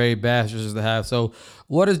these are very bad stresses to have. So,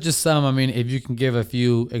 what is just some, I mean, if you can give a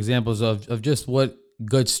few examples of just what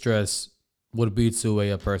good stress would be to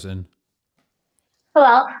a person?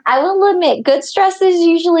 Well, I will admit, good stress is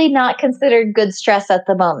usually not considered good stress at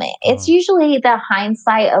the moment. It's Uh, usually the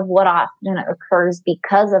hindsight of what often occurs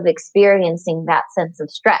because of experiencing that sense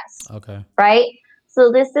of stress, okay. right?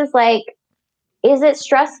 So, this is like, is it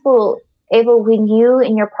stressful, Abel, when you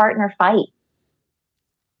and your partner fight?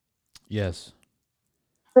 Yes.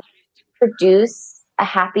 Produce a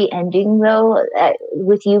happy ending, though,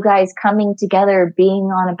 with you guys coming together, being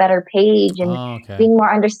on a better page, and Oh, okay. being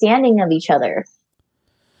more understanding of each other?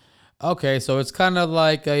 Okay, so it's kind of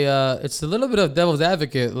like it's a little bit of devil's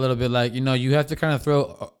advocate, a little bit like, you have to kind of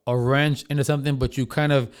throw a wrench into something, but you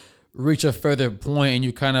kind of reach a further point and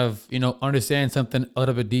you kind of, understand something a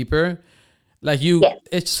little bit deeper. Like Yes.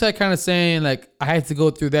 it's just like kind of saying like, I had to go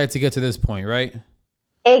through that to get to this point, right?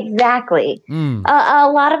 Exactly. Mm,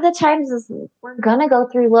 A lot of the times is we're gonna go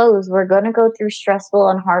through lows. We're gonna go through stressful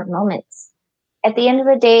and hard moments. At the end of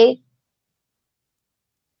the day,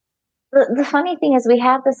 the funny thing is we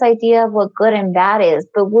have this idea of what good and bad is,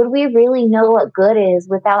 but would we really know what good is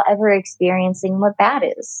without ever experiencing what bad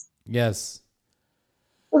is? yes.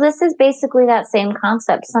 Well, this is basically that same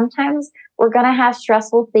concept. Sometimes we're going to have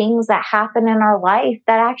stressful things that happen in our life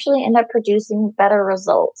that actually end up producing better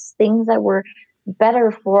results, things that were better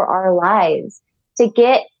for our lives. To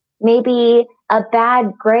get maybe a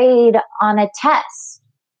bad grade on a test,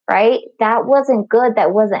 right? That wasn't good.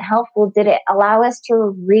 That wasn't helpful. Did it allow us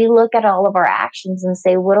to relook at all of our actions and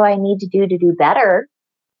say, what do I need to do better,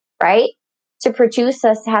 right? To produce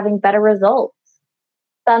us having better results?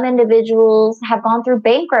 Some individuals have gone through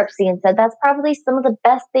bankruptcy and said that's probably some of the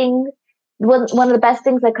best things, one of the best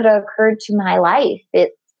things that could have occurred to my life.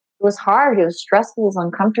 It was hard, it was stressful, it was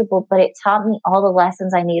uncomfortable, but it taught me all the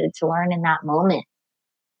lessons I needed to learn in that moment,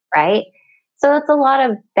 right? So it's a lot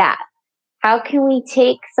of that. How can we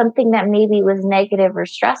take something that maybe was negative or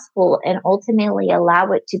stressful and ultimately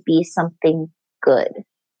allow it to be something good,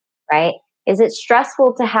 right? Is it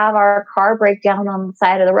stressful to have our car break down on the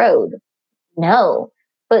side of the road? No.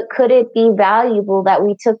 But could it be valuable that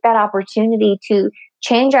we took that opportunity to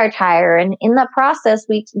change our tire? And in the process,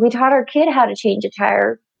 we taught our kid how to change a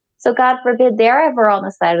tire. So, God forbid they're ever on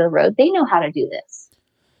the side of the road. They know how to do this,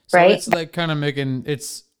 So right? it's like kind of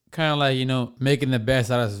it's kind of like, making the best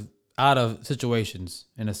out of situations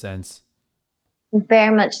in a sense.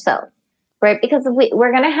 Very much so, right? Because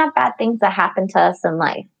we're going to have bad things that happen to us in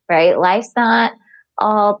life, right? Life's not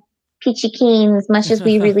all peachy keen as much as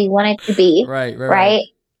we really want it to be, Right, right, right. right?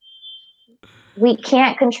 We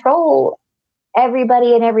can't control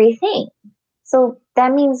everybody and everything. So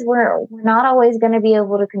that means we're not always going to be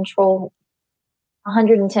able to control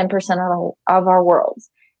 110% of our worlds.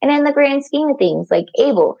 And in the grand scheme of things, like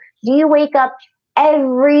Abel, do you wake up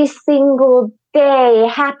every single day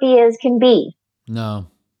happy as can be? No,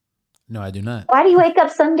 no, I do not. Why do you wake up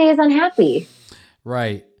some days unhappy?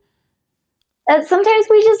 Right. Sometimes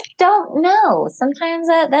we just don't know. Sometimes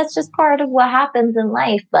that's just part of what happens in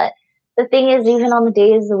life. But the thing is, even on the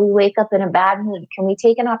days that we wake up in a bad mood, can we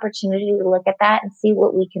take an opportunity to look at that and see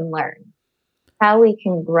what we can learn? How we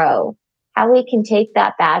can grow, how we can take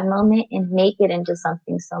that bad moment and make it into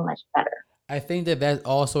something so much better. I think that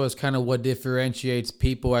also is kind of what differentiates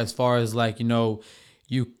people as far as like,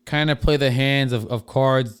 you kind of play the hands of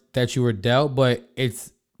cards that you were dealt, but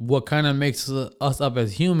it's what kind of makes us up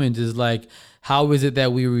as humans is like, how is it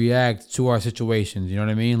that we react to our situations? You know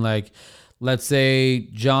what I mean? Like, let's say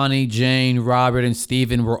Johnny, Jane, Robert, and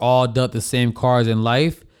Steven were all dealt the same cards in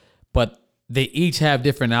life, but they each have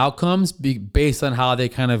different outcomes based on how they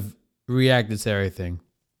kind of reacted to everything.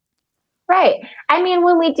 Right. I mean,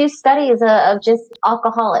 when we do studies of just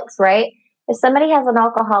alcoholics, right? If somebody has an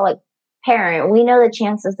alcoholic parent, we know the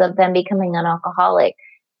chances of them becoming an alcoholic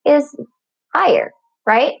is higher,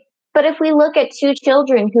 right? But if we look at two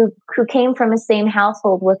children who came from the same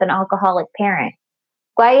household with an alcoholic parent,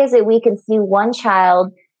 why is it we can see one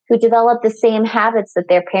child who developed the same habits that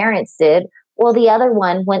their parents did, while the other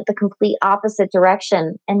one went the complete opposite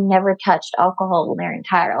direction and never touched alcohol their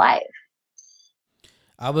entire life?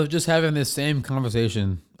 I was just having this same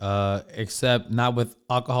conversation, except not with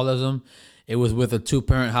alcoholism. It was with a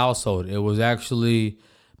two-parent household. It was actually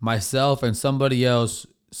myself and somebody else,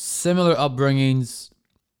 similar upbringings,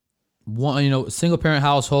 one, single parent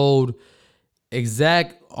household,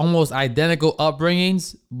 exact, almost identical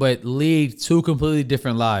upbringings, but lead two completely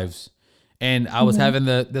different lives. And I was Mhm. having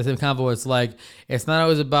the same convo. It's like it's not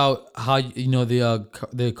always about how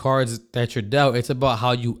the cards that you're dealt. It's about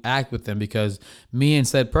how you act with them. Because me and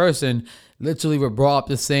said person literally were brought up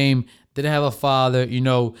the same. Didn't have a father.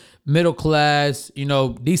 Middle class.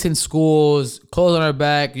 Decent schools, clothes on our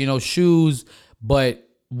back. Shoes. But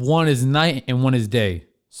one is night and one is day.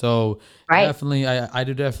 So Right. definitely, I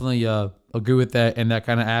do definitely agree with that and that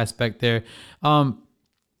kind of aspect there.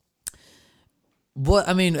 What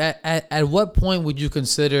I mean, at what point would you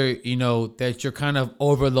consider, that you're kind of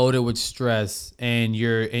overloaded with stress and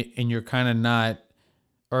you're kind of not,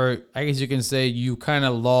 or I guess you can say you kind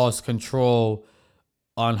of lost control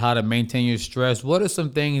on how to maintain your stress? What are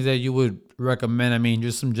some things that you would recommend? I mean,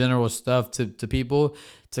 just some general stuff to people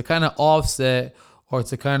to kind of offset or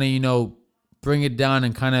to kind of, bring it down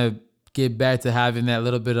and kind of get back to having that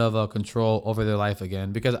little bit of a control over their life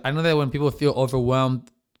again. Because I know that when people feel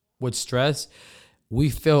overwhelmed with stress,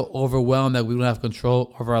 we feel overwhelmed that we don't have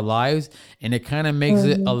control over our lives, and it kind of makes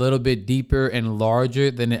it a Mhm. little bit deeper and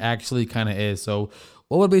larger than it actually kind of is. So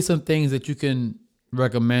what would be some things that you can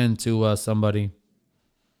recommend to somebody?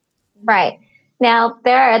 Right. Now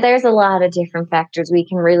there's a lot of different factors we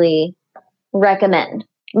can really recommend.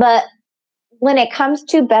 But when it comes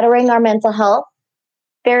to bettering our mental health,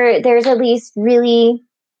 there's at least really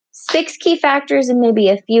six key factors and maybe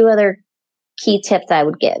a few other key tips I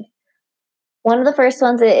would give. One of the first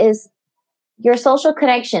ones is your social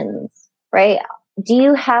connections, right? Do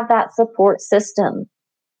you have that support system?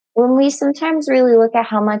 When we sometimes really look at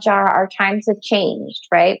how much our times have changed,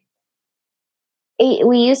 right?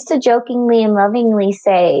 We used to jokingly and lovingly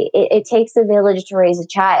say it takes a village to raise a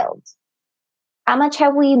child. How much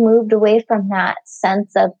have we moved away from that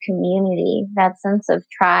sense of community, that sense of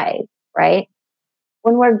tribe, right?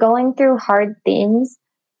 When we're going through hard things,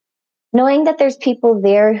 knowing that there's people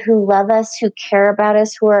there who love us, who care about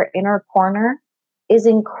us, who are in our corner is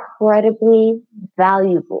incredibly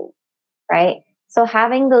valuable, right? So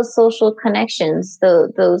having those social connections,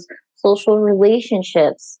 those social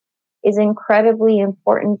relationships is incredibly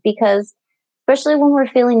important because especially when we're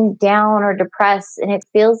feeling down or depressed and it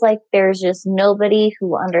feels like there's just nobody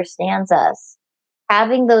who understands us.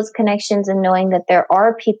 Having those connections and knowing that there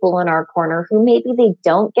are people in our corner who maybe they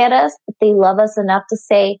don't get us, but they love us enough to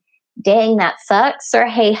say, dang, that sucks, or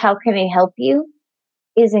hey, how can I help you,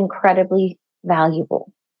 is incredibly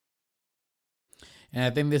valuable. And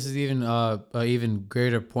I think this is even a even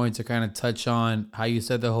greater point to kind of touch on how you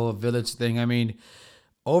said the whole village thing. I mean,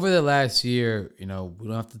 over the last year, we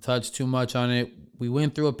don't have to touch too much on it. We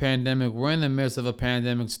went through a pandemic. We're in the midst of a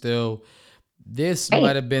pandemic still. This might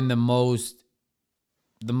Right. have been the most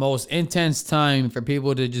intense time for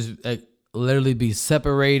people to just like literally be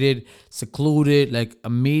separated, secluded, like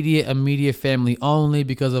immediate family only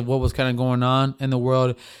because of what was kind of going on in the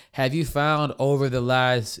world. Have you found over the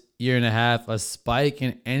last year and a half a spike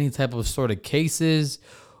in any type of sort of cases,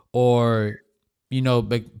 or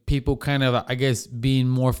like people kind of, I guess, being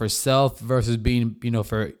more for self versus being,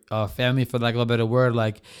 for family, for lack of a better word,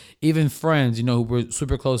 like even friends, who were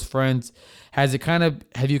super close friends? Have you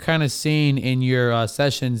kind of seen in your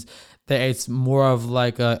sessions that it's more of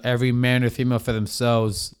like a every man or female for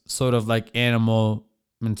themselves, sort of like animal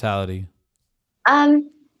mentality? Um,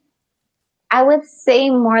 I would say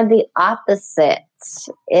more the opposite.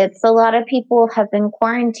 It's a lot of people have been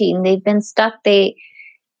quarantined. They've been stuck. They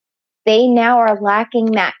now are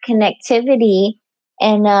lacking that connectivity.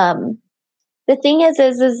 And the thing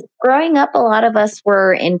is growing up, a lot of us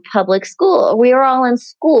were in public school. We were all in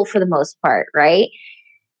school for the most part, right?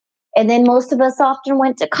 And then most of us often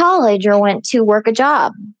went to college or went to work a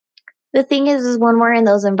job. The thing is when we're in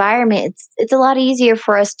those environments, it's a lot easier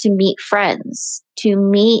for us to meet friends, to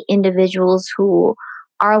meet individuals who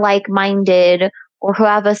are like minded or who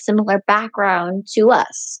have a similar background to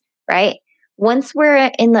us, right? Once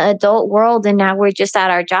we're in the adult world and now we're just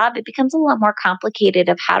at our job, it becomes a lot more complicated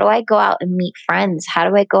of how do I go out and meet friends? How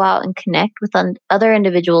do I go out and connect with other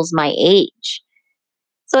individuals my age?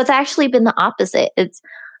 So it's actually been the opposite. It's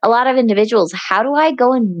a lot of individuals. How do I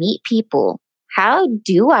go and meet people? How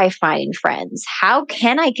do I find friends? How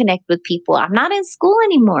can I connect with people? I'm not in school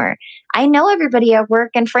anymore. I know everybody at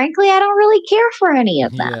work, and frankly, I don't really care for any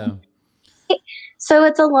of them. Yeah. So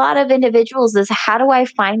it's a lot of individuals is how do I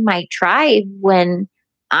find my tribe when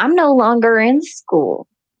I'm no longer in school?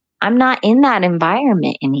 I'm not in that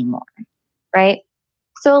environment anymore, right?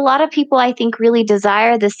 So a lot of people I think really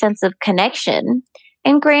desire this sense of connection.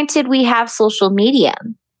 And granted, we have social media.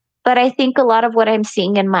 But I think a lot of what I'm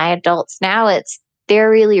seeing in my adults now, it's they're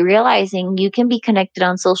really realizing you can be connected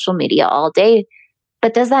on social media all day,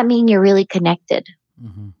 but does that mean you're really connected?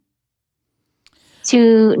 Hmm.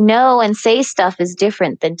 To know and say stuff is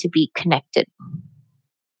different than to be connected.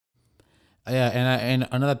 Yeah, and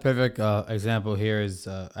another perfect example here is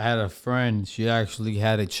I had a friend. She actually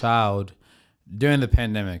had a child during the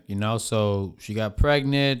pandemic. So she got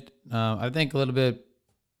pregnant. I think a little bit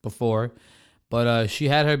before, but she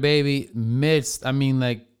had her baby midst. I mean,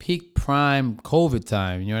 like peak prime COVID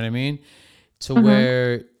time. You know what I mean? To Hmm.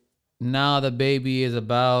 where now the baby is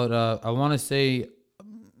about I want to say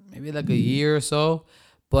maybe like a year or so,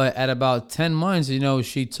 but at about 10 months,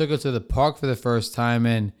 she took her to the park for the first time,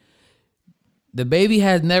 and the baby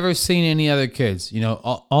had never seen any other kids.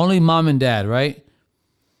 Only mom and dad, right?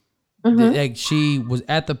 Hmm. Like she was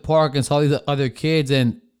at the park and saw these other kids,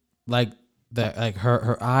 and like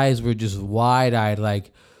her eyes were just wide eyed.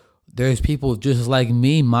 Like there's people just like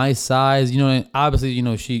me, my size. And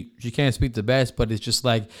obviously, she can't speak the best, but it's just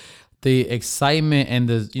like the excitement and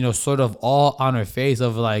the sort of awe on her face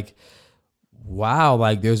of like, wow,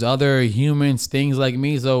 like there's other humans, things like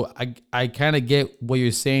me. So I kind of get what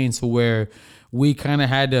you're saying, to where we kind of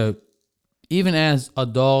had to, even as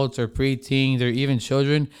adults or preteens or even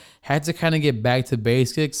children, had to kind of get back to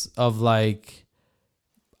basics of like,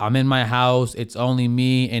 I'm in my house, it's only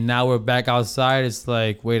me, and now we're back outside. It's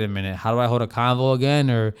like, wait a minute, how do I hold a convo again?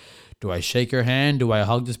 Or do I shake your hand? Do I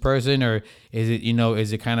hug this person? Or is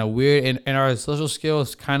it kind of weird? And our social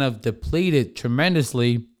skills kind of depleted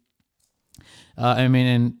tremendously. I mean,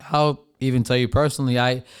 and I'll even tell you personally,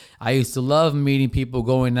 I used to love meeting people,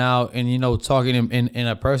 going out and talking in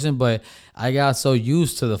a person, but I got so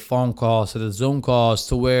used to the phone calls, to the Zoom calls,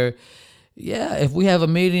 to where, yeah, if we have a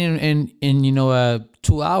meeting in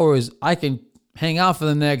 2 hours, I can hang out for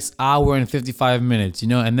the next hour and 55 minutes,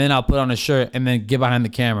 and then I'll put on a shirt and then get behind the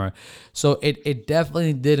camera. So it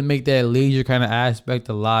definitely did make that leisure kind of aspect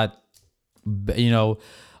you know,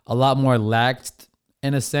 a lot more laxed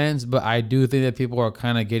in a sense. But I do think that people are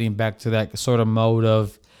kind of getting back to that sort of mode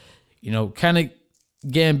of, kind of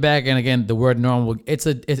getting back. And again, the word normal, it's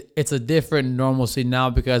a different normalcy now,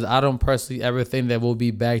 because I don't personally ever think that we'll be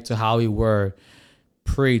back to how we were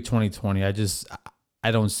pre 2020. I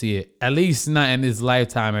don't see it, at least not in this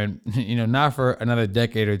lifetime, and not for another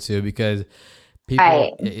decade or two, because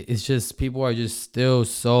Right. it's just people are just still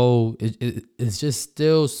so it's just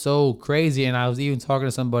still so crazy. And I was even talking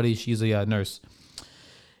to somebody, she's a nurse,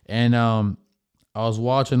 and I was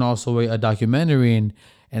watching also a documentary, and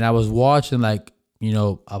I was watching like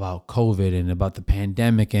about COVID and about the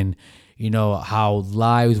pandemic, and how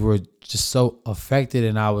lives were just so affected.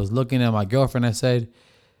 And I was looking at my girlfriend, I said,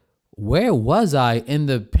 where was I in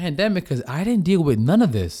the pandemic? Because I didn't deal with none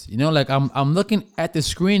of this. Like I'm looking at the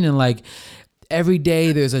screen, and like every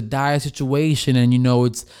day there's a dire situation, and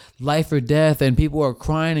it's life or death, and people are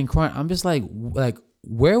crying and crying. I'm just like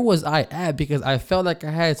where was I at? Because I felt like I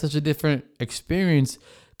had such a different experience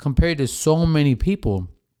compared to so many people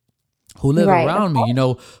who live Right. around me,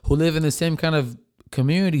 who live in the same kind of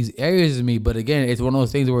communities, areas as me. But again, it's one of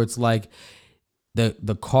those things where it's like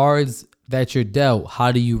the cards that you're dealt,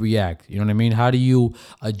 how do you react? You know what I mean? How do you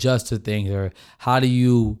adjust to things, or how do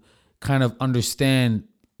you kind of understand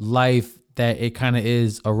life that it kind of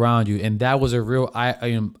is around you? And that was a real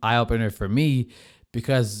eye opener for me,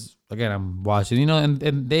 because again, I'm watching,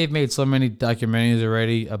 and they've made so many documentaries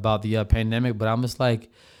already about the pandemic, but I'm just like,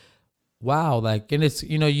 wow, like, and it's,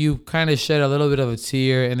 you kind of shed a little bit of a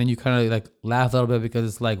tear, and then you kind of like laugh a little bit, because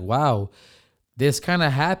it's like, wow, this kind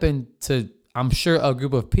of happened to, I'm sure, a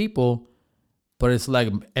group of people. But it's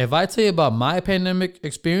like, if I tell you about my pandemic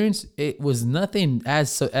experience, it was nothing as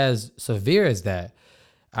severe as that.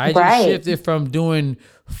 I just Right. shifted from doing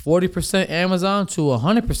 40% Amazon to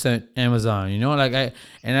 100% Amazon.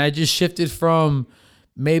 I just shifted from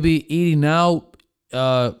maybe eating out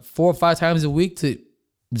 4 or 5 times a week to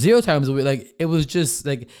 0 times a week. Like it was just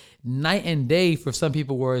like night and day for some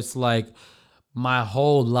people, where it's like my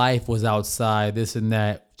whole life was outside, this and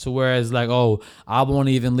that. To whereas like, oh, I won't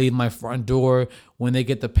even leave my front door. When they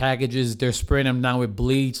get the packages, they're spraying them down with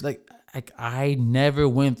bleach. Like I never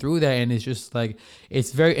went through that, and it's just like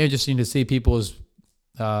it's very interesting to see people's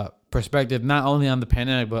perspective, not only on the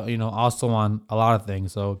pandemic, but also on a lot of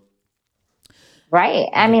things. So Right.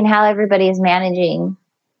 I again, mean, how everybody is managing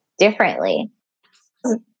differently.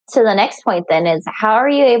 To the next point, then, is how are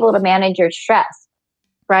you able to manage your stress?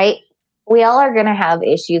 Right. We all are going to have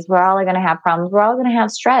issues. We're all going to have problems. We're all going to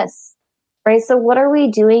have stress. Right. So, what are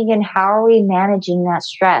we doing and how are we managing that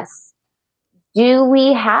stress? Do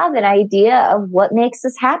we have an idea of what makes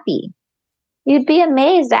us happy? You'd be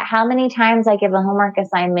amazed at how many times I give a homework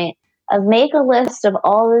assignment of make a list of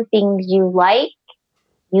all the things you like,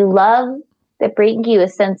 you love, that bring you a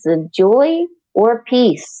sense of joy or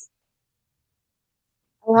peace.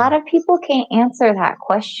 A lot of people can't answer that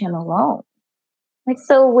question alone. Like,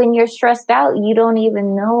 so when you're stressed out, you don't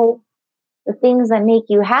even know the things that make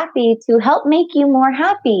you happy to help make you more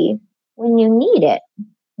happy when you need it.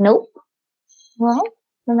 Nope. Well,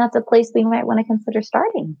 then that's a place we might want to consider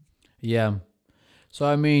starting. Yeah. So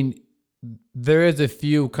I mean, there is a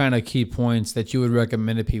few kind of key points that you would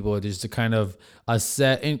recommend to people just to kind of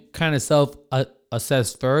assess and kind of self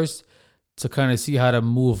assess first to kind of see how to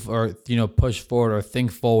move or push forward or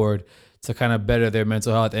think forward to kind of better their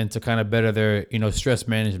mental health and to kind of better their stress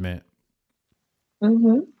management.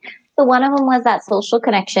 hmm So one of them was that social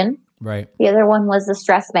connection. Right. The other one was the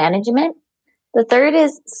stress management. The third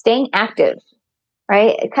is staying active,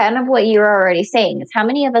 right? Kind of what you're already saying is how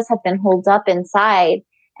many of us have been holed up inside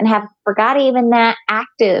and have forgot even that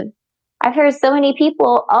active. I've heard so many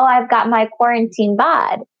people, oh, I've got my quarantine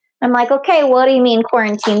bod. I'm like, okay, what do you mean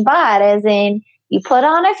quarantine bod? As in you put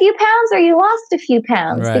on a few pounds or you lost a few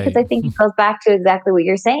pounds? Because Right. I think it goes back to exactly what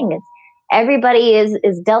you're saying. It's everybody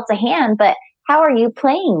is dealt a hand, but how are you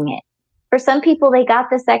playing it? For some people, they got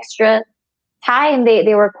this extra time.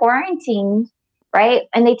 They were quarantined, right?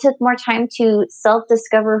 And they took more time to self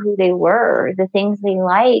discover who they were, the things they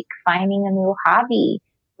like, finding a new hobby,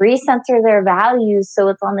 recenter their values so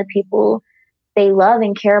it's on the people they love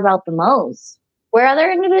and care about the most. Where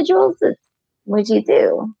other individuals, it's, what'd you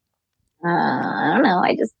do? I don't know.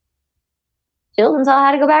 I just chilled until I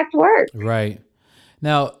had to go back to work. Right.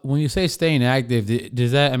 Now, when you say staying active,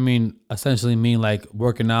 does that, I mean, essentially mean like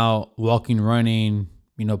working out, walking, running,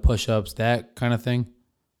 push ups, that kind of thing?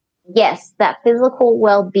 Yes, that physical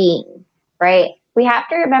well being, right? We have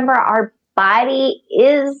to remember our body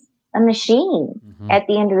is a machine Hmm. at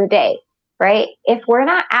the end of the day, right? If we're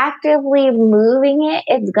not actively moving it,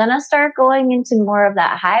 it's going to start going into more of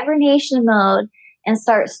that hibernation mode and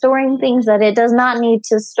start storing things that it does not need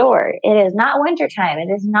to store. It is not wintertime.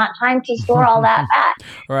 It is not time to store all that fat.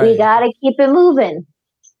 We Right. got to keep it moving.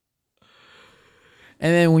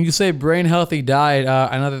 And then when you say brain healthy diet,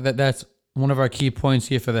 I know that that's one of our key points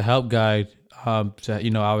here for the help guide.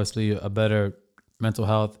 To, obviously a better mental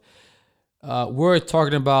health. We're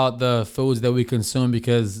talking about the foods that we consume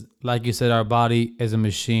because, like you said, our body is a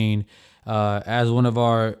machine. As one of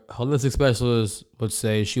our holistic specialists would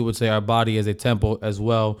say, she would say our body is a temple as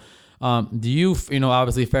well. Do you,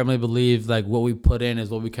 obviously firmly believe like what we put in is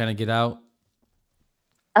what we kind of get out?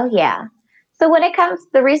 Oh, yeah. So when it comes,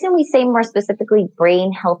 the reason we say more specifically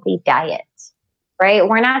brain healthy diet, right?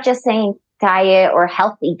 We're not just saying diet or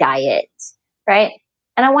healthy diet, right?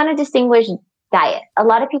 And I want to distinguish diet. A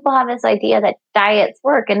lot of people have this idea that diets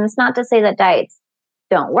work, and it's not to say that diets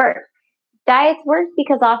don't work. Diets work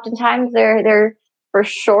because oftentimes they're for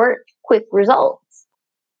short, quick results.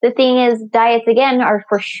 The thing is, diets again are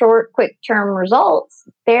for short, quick term results.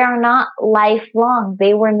 They are not lifelong.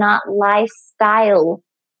 They were not lifestyle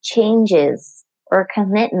changes or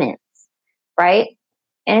commitments, right?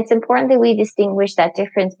 And it's important that we distinguish that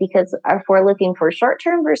difference because if we're looking for short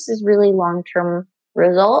term versus really long term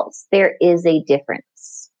results, there is a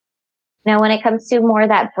difference. Now, when it comes to more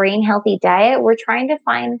that brain healthy diet, we're trying to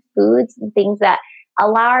find foods and things that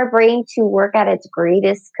allow our brain to work at its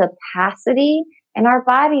greatest capacity and our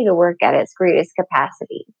body to work at its greatest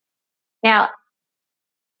capacity. Now,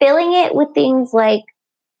 filling it with things like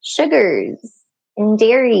sugars and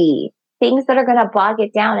dairy, things that are going to bog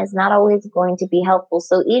it down, is not always going to be helpful.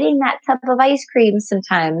 So, eating that tub of ice cream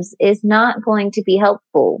sometimes is not going to be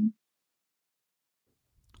helpful.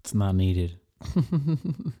 It's not needed.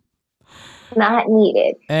 Not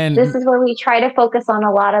needed. This And is where we try to focus on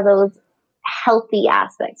a lot of those healthy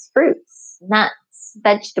aspects: fruits, nuts,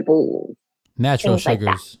 vegetables, natural things like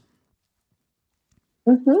that. sugars.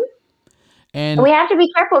 hmm And And we have to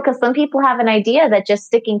be careful because some people have an idea that just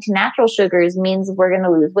sticking to natural sugars means we're going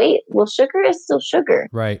to lose weight. Well, sugar is still sugar.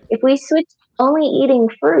 right. If we switch only eating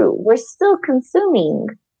fruit, we're still consuming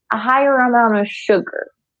a higher amount of sugar.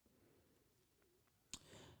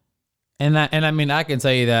 And I mean I can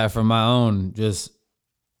tell you that from my own just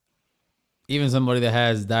even somebody that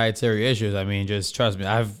has dietary issues, I mean, just trust me,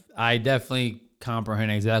 I definitely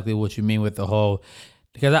comprehend exactly what you mean with the whole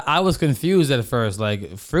because I was confused at first.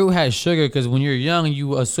 Like fruit has sugar because when you're young,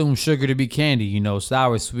 you assume sugar to be candy,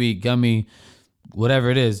 sour, sweet, gummy,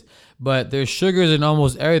 whatever it is. But there's sugars in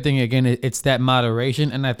almost everything. Again, it's that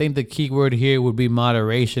moderation, and I think the key word here would be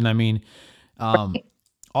moderation. I mean,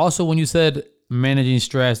 also when you said managing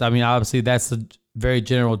stress, I mean, obviously that's a very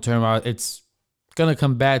general term. It's gonna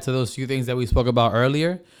come back to those few things that we spoke about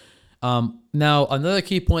earlier. Now, another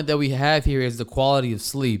key point that we have here is the quality of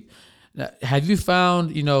sleep. Now, have you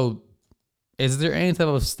found, is there any type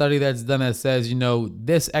of study that's done that says,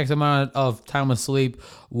 this X amount of time of sleep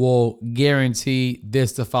will guarantee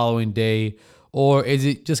this the following day? Or is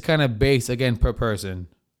it just kind of based, again, per person?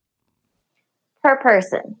 Per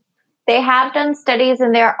person. They have done studies,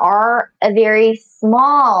 and there are a very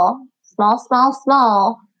small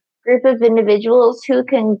group of individuals who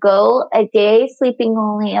can go a day sleeping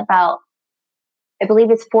only about, I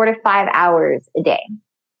believe it's 4 to 5 hours a day.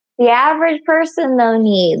 The average person, though,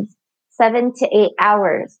 needs 7 to 8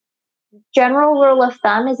 hours. General rule of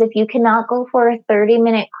thumb is if you cannot go for a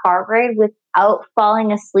 30-minute car ride without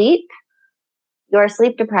falling asleep, you're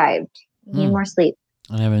sleep deprived. You need Hmm, more sleep.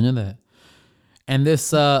 I never knew that. And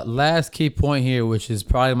this last key point here, which is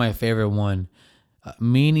probably my favorite one,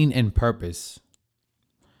 meaning and purpose.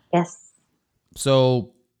 Yes.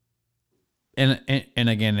 So, and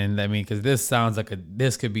again, and I mean, because this sounds like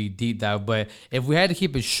this could be deep dive, but if we had to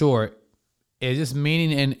keep it short, is just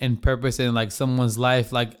meaning and purpose in like someone's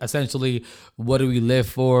life, like essentially, what do we live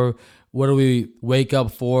for? What do we wake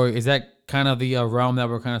up for? Is that kind of the realm that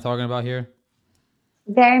we're kind of talking about here?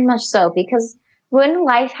 Very much so, because when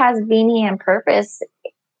life has meaning and purpose,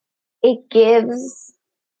 it gives,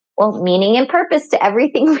 well, meaning and purpose to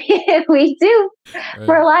everything we do, Right.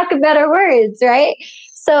 for lack of better words, right?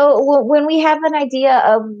 So when we have an idea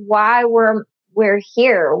of why we're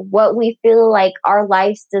here, what we feel like our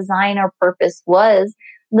life's design or purpose was,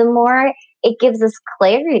 the more it gives us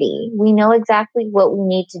clarity. We know exactly what we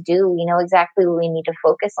need to do. We know exactly what we need to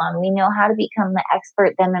focus on. We know how to become the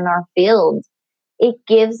expert then in our field. It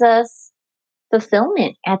gives us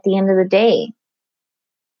fulfillment at the end of the day.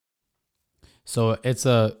 So it's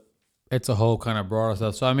a whole kind of broader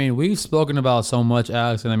stuff. So I mean, we've spoken about so much,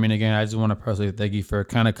 Alex, and I mean, again, I just want to personally thank you for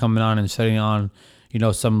kind of coming on and shedding on,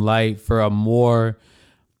 some light for a more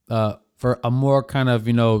kind of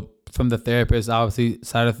from the therapist obviously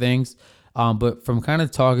side of things, but from kind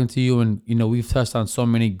of talking to you and we've touched on so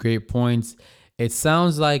many great points. It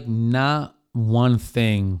sounds like not one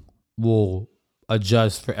thing will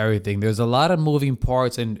adjust for everything. There's a lot of moving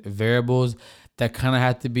parts and variables that kind of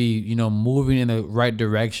have to be moving in the right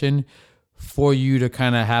direction for you to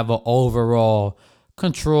kind of have an overall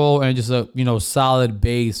control and just a solid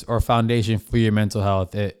base or foundation for your mental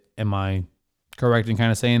health. Am I correct in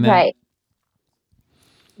kind of saying that? Right.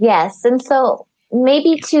 Yes. And so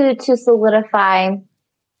maybe to solidify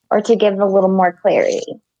or to give a little more clarity,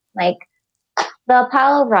 like the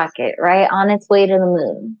Apollo rocket, right, on its way to the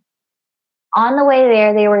moon. On the way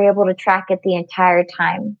there, they were able to track it the entire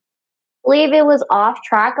time. I believe it was off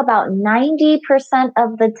track about 90%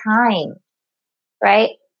 of the time, right?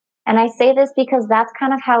 And I say this because that's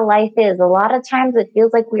kind of how life is. A lot of times it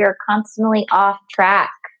feels like we are constantly off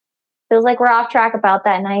track. Feels like we're off track about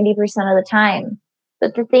that 90% of the time.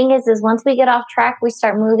 But the thing is once we get off track, we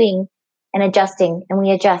start moving and adjusting, and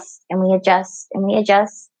we adjust and we adjust and we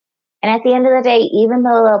adjust. And at the end of the day, even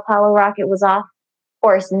though the Apollo rocket was off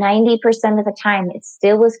course 90% of the time, it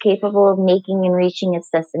still was capable of making and reaching its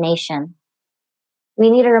destination. We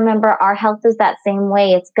need to remember our health is that same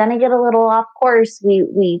way. It's going to get a little off course.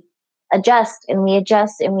 We adjust and we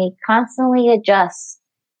adjust and we constantly adjust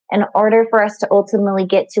in order for us to ultimately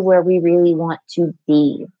get to where we really want to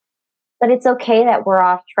be. But it's okay that we're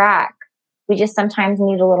off track. We just sometimes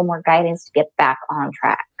need a little more guidance to get back on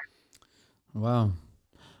track. Wow.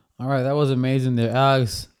 All right, that was amazing there,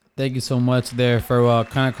 Alex. Thank you so much there for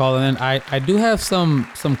kind of calling in. I do have some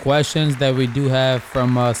questions that we do have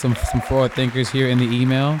from some forward thinkers here in the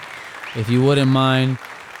email. If you wouldn't mind,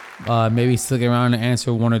 maybe sticking around and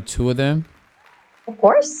answer one or two of them. Of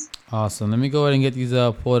course. Awesome. Let me go ahead and get these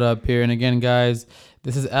pulled up here. And again, guys,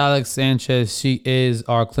 this is Alex Sanchez. She is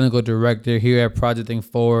our clinical director here at Projecting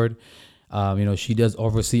Forward. She does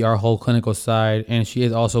oversee our whole clinical side, and she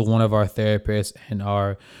is also one of our therapists and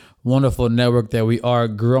our wonderful network that we are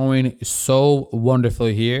growing so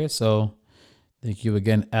wonderfully here. So thank you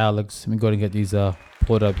again, Alex. Let me go ahead and get these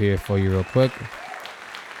pulled up here for you real quick.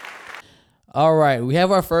 All right, we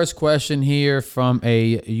have our first question here from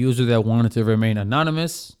a user that wanted to remain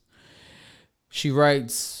anonymous. She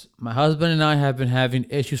writes, my husband and I have been having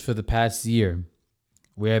issues for the past year.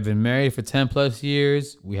 We have been married for 10 plus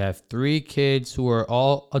years. We have 3 kids who are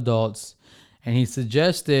all adults. And he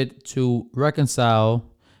suggested to reconcile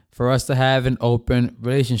for us to have an open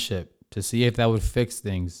relationship to see if that would fix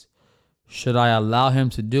things. Should I allow him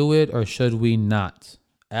to do it or should we not?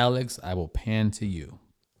 Alex, I will pan to you.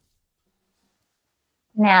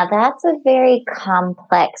 Now, that's a very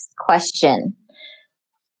complex question.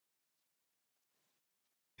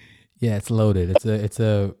 Yeah, it's loaded. It's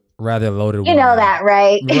a rather loaded You one know there. that,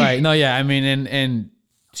 right? Right. No, yeah. I mean, and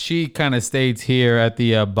she kind of states here at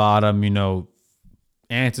the bottom,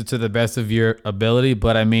 answer to the best of your ability.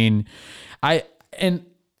 But I mean, I and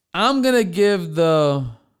I'm gonna give the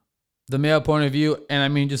male point of view, and I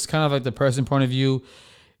mean just kind of like the person point of view.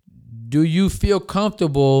 Do you feel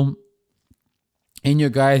comfortable in your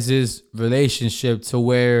guys' relationship to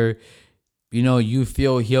where you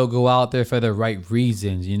feel he'll go out there for the right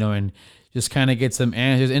reasons, and just kind of get some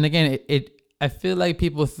answers. And again, I feel like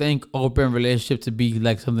people think open relationship to be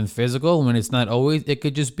like something physical when it's not always. It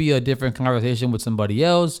could just be a different conversation with somebody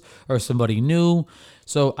else or somebody new.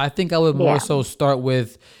 So I think I would more Yeah. so start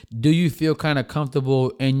with, do you feel kind of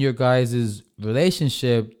comfortable in your guys'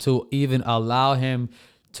 relationship to even allow him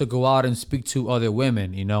to go out and speak to other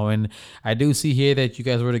women, and I do see here that you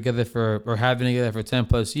guys were together or have been together for 10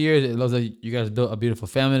 plus years. It looks like you guys built a beautiful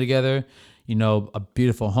family together, a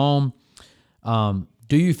beautiful home.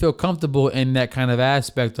 Do you feel comfortable in that kind of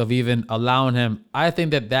aspect of even allowing him? I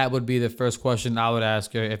think that would be the first question I would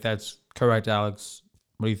ask her, if that's correct, Alex.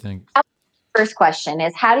 What do you think? First question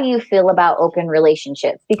is, how do you feel about open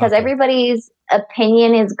relationships? Because Okay. everybody's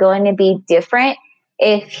opinion is going to be different.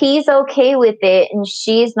 If he's okay with it and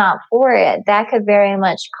she's not for it, that could very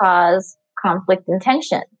much cause conflict and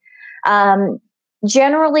tension. Um,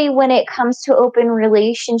 Generally, when it comes to open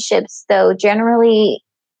relationships, though, generally,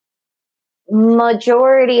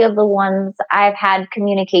 majority of the ones I've had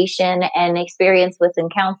communication and experience with in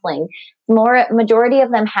counseling, majority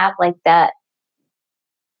of them have like that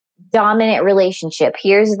dominant relationship.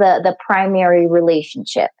 Here's the primary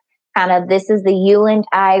relationship. Kind of, this is the you and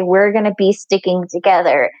I, we're going to be sticking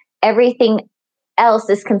together. Everything else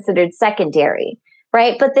is considered secondary,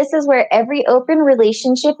 right? But this is where every open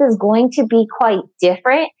relationship is going to be quite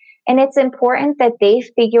different. And it's important that they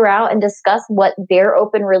figure out and discuss what their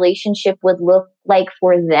open relationship would look like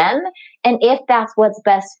for them, and if that's what's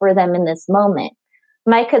best for them in this moment.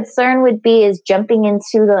 My concern would be is jumping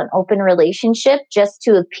into an open relationship just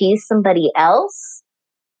to appease somebody else,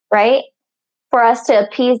 right? For us to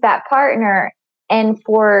appease that partner, and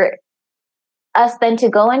for us then to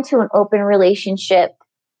go into an open relationship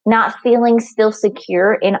not feeling still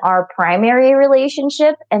secure in our primary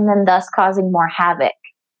relationship, and then thus causing more havoc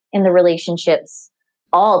in the relationships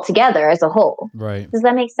all together as a whole. Right. Does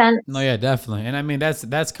that make No, sense? yeah, definitely. And I mean,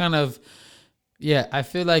 that's kind of, yeah, I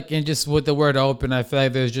feel like, in just with the word open, I feel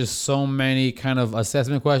like there's just so many kind of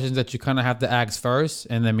assessment questions that you kind of have to ask first.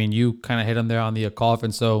 And I mean, you kind of hit them there on the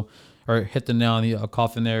coffin. So, or hit the nail on the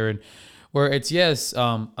coffin there. And where it's, yes,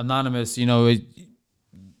 anonymous,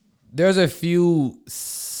 there's a few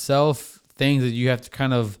self things that you have to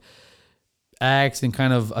kind of ask and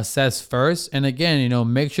kind of assess first. And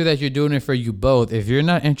again, make sure that you're doing it for you both. If you're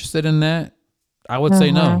not interested in that, I would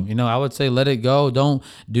say no. Mm-hmm. I would say let it go.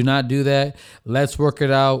 Do not do that. Let's work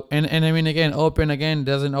it out. And I mean, again, open again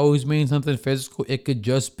doesn't always mean something physical. It could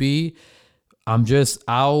just be, I'm just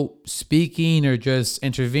out speaking or just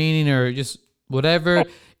intervening or just whatever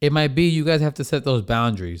it might be. You guys have to set those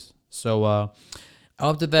boundaries. So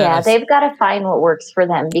up to that, Yeah, they've got to find what works for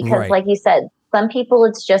them because, right. like you said, some people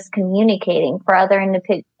it's just communicating. For other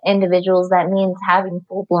individuals, that means having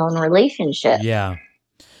full blown relationship. Yeah.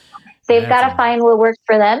 They've got to That's find what works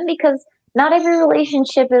for them because not every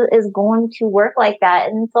relationship is going to work like that.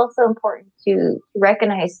 And it's also important to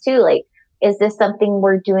recognize, too, like, is this something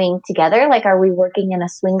we're doing together? Like, are we working in a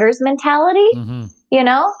swingers mentality, mm-hmm. you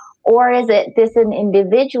know? Or is it this an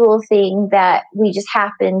individual thing that we just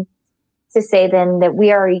happen to say then that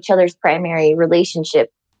we are each other's primary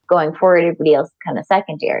relationship going forward, everybody else kind of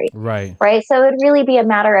secondary, Right. right? So it would really be a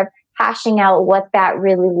matter of hashing out what that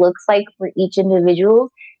really looks like for each individual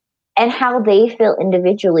and how they feel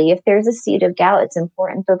individually. If there's a seed of doubt, it's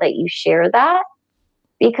important though that you share that,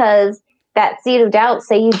 because that seed of doubt,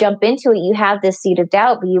 say you jump into it, you have this seed of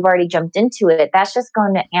doubt, but you've already jumped into it. That's just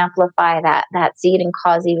going to amplify that seed and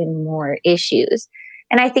cause even more issues.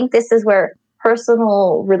 And I think this is where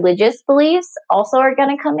personal religious beliefs also are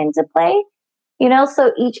going to come into play.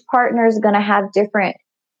 So each partner is going to have different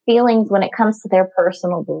feelings when it comes to their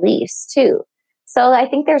personal beliefs too. So I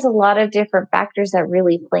think there's a lot of different factors that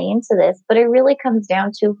really play into this, but it really comes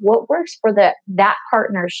down to what works for that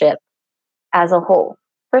partnership as a whole.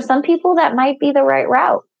 For some people, that might be the right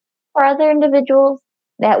route. For other individuals,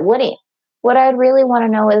 that wouldn't. What I'd really want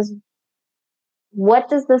to know is, what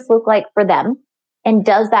does this look like for them? And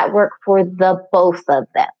does that work for the both of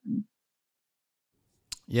them?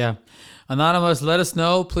 Yeah. Anonymous, let us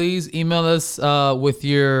know. Please email us with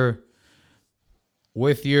your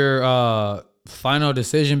final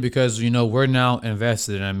decision, because we're now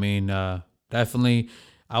invested. I mean, definitely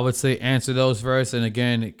I would say answer those first, and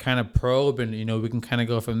again, kind of probe, and we can kind of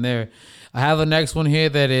go from there. I have a next one here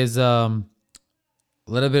that is a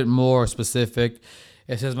little bit more specific.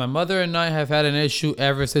 It says, my mother and I have had an issue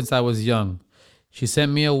ever since I was young. She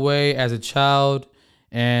sent me away as a child,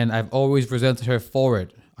 and I've always resented her for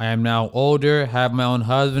it. I am now older, have my own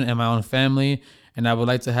husband and my own family, and I would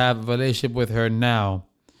like to have a relationship with her now.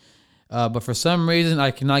 But for some reason,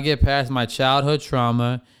 I cannot get past my childhood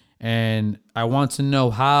trauma, and I want to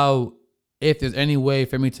know how, if there's any way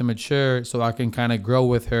for me to mature so I can kind of grow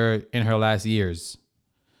with her in her last years.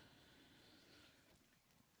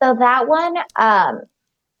 So that one,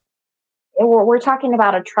 we're talking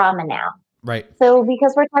about a trauma now. Right. So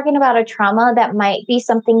because we're talking about a trauma, that might be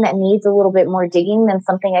something that needs a little bit more digging than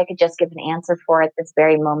something I could just give an answer for at this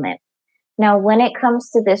very moment. Now, when it comes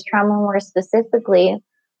to this trauma more specifically,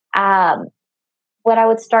 um, what I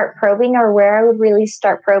would start probing, or where I would really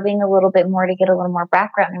start probing a little bit more to get a little more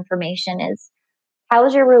background information, is how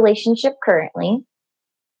is your relationship currently?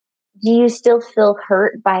 Do you still feel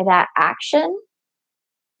hurt by that action?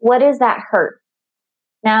 What is that hurt?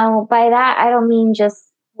 Now, by that, I don't mean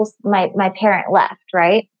just, well, my parent left,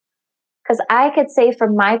 right? Because I could say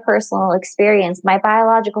from my personal experience, my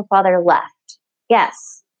biological father left.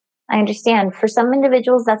 Yes, I understand. For some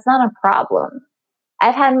individuals, that's not a problem.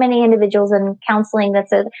 I've had many individuals in counseling that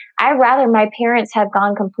said, I'd rather my parents have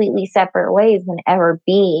gone completely separate ways than ever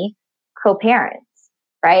be co-parents,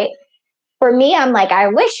 right? For me, I'm like, I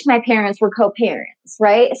wish my parents were co-parents,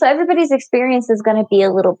 right? So everybody's experience is going to be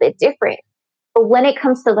a little bit different. But when it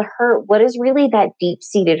comes to the hurt, what is really that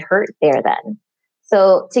deep-seated hurt there then?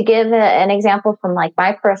 So to give an example from like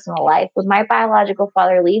my personal life, with my biological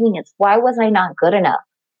father leaving, it's why was I not good enough?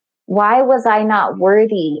 Why was I not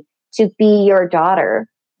worthy to be your daughter?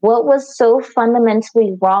 What was so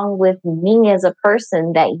fundamentally wrong with me as a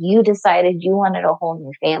person that you decided you wanted a whole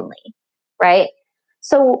new family, right?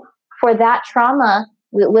 So for that trauma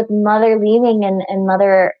with mother leaving and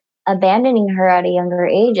mother abandoning her at a younger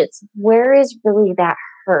age, it's where is really that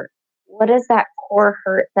hurt? What is that core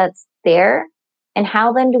hurt that's there? And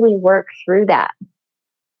how then do we work through that?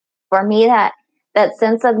 For me, that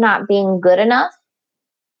sense of not being good enough,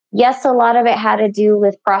 yes, a lot of it had to do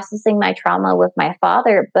with processing my trauma with my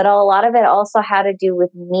father, but a lot of it also had to do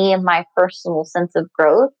with me and my personal sense of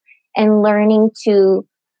growth and learning to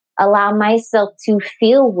allow myself to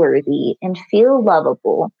feel worthy and feel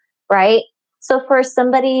lovable, right? So for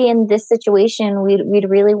somebody in this situation, we'd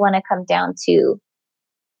really want to come down to,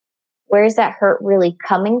 where's that hurt really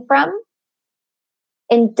coming from?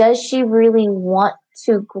 And does she really want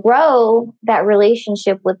to grow that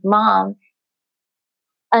relationship with mom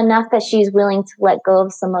enough that she's willing to let go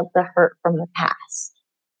of some of the hurt from the past?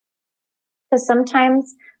 Because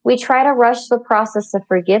sometimes we try to rush the process of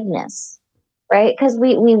forgiveness, right? Because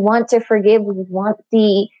we want to forgive, we want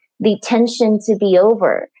the tension to be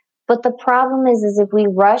over. But the problem is if we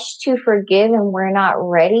rush to forgive and we're not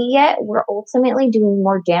ready yet, we're ultimately doing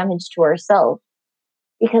more damage to ourselves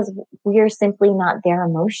because we are simply not there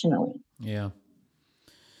emotionally. Yeah,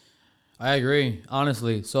 I agree,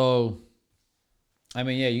 honestly. So, I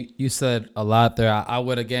mean, yeah, you said a lot there. I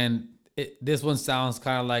would, again, this one sounds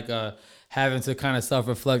kind of like having to kind of self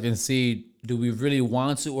reflect and see, do we really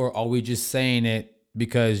want to, or are we just saying it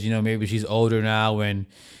because, maybe she's older now and,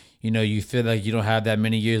 you feel like you don't have that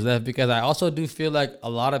many years left? Because I also do feel like a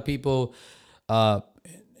lot of people, uh,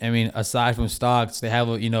 I mean, aside from stocks, they have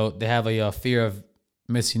a fear of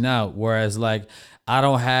missing out. Whereas, like, I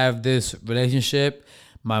don't have this relationship.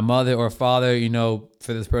 My mother or father,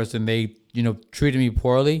 for this person, they treated me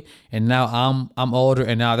poorly, and now I'm older,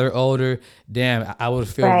 and now they're older. Damn, I would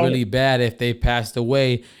feel Right. really bad if they passed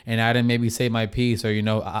away, and I didn't maybe say my piece, or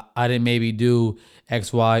I didn't maybe do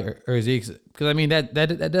X, Y, or Z. Because I mean that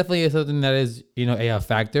definitely is something that is a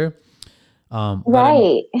factor. But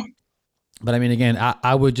Right. I mean, again,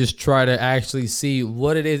 I would just try to actually see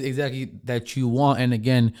what it is exactly that you want. And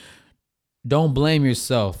again, don't blame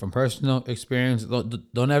yourself from personal experience.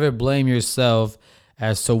 Don't ever blame yourself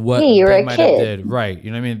as to Hey, what you're they a might have kid. did. Right.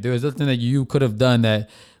 You know what I mean? There's nothing that you could have done that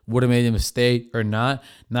would have made a mistake or not.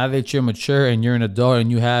 Now that you're mature and you're an adult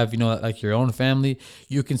and you have, like your own family,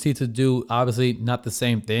 you can see to do obviously not the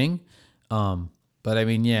same thing. But I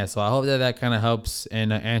mean, yeah, so I hope that that kind of helps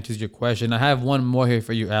and answers your question. I have one more here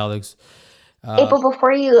for you, Alex. Hey, Uh, but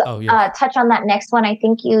before you oh, yes. touch on that next one, I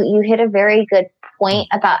think you hit a very good point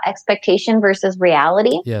Oh, about expectation versus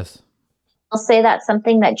reality. yes. I'll say that's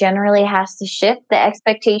something that generally has to shift, the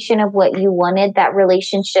expectation of what you wanted that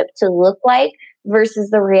relationship to look like versus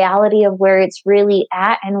the reality of where it's really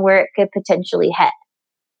at and where it could potentially head.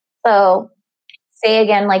 So say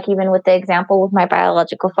again, like even with the example with my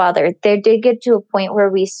biological father, there did get to a point where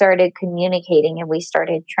we started communicating and we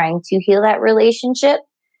started trying to heal that relationship.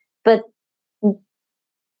 But the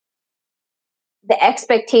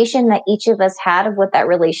expectation that each of us had of what that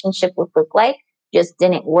relationship would look like just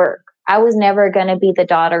didn't work. I was never going to be the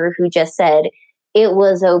daughter who just said, it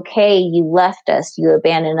was okay, you left us, you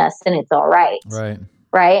abandoned us, and it's all right. Right.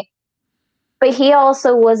 Right. But he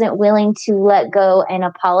also wasn't willing to let go and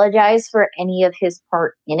apologize for any of his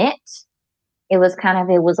part in it. It was kind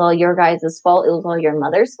of, it was all your guys' fault. It was all your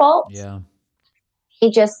mother's fault. Yeah.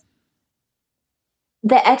 He just,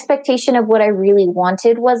 the expectation of what I really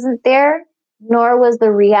wanted wasn't there, nor was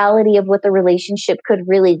the reality of what the relationship could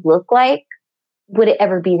really look like, would it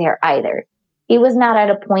ever be there either. He was not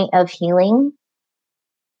at a point of healing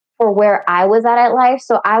for where I was at life.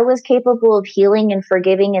 So I was capable of healing and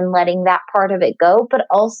forgiving and letting that part of it go, but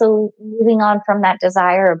also moving on from that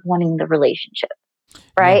desire of wanting the relationship.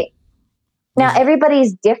 Right. Yeah. Now,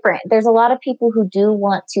 everybody's different. There's a lot of people who do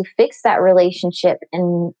want to fix that relationship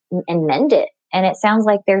and mend it. And it sounds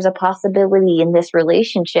like there's a possibility in this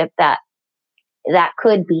relationship that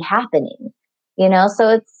could be happening, so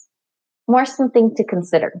it's more something to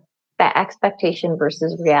consider, that expectation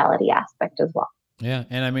versus reality aspect as well. Yeah.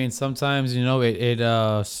 And I mean, sometimes,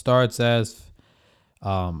 it starts as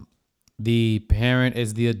the parent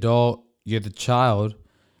is the adult, you're the child.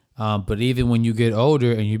 But even when you get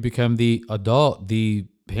older and you become the adult, the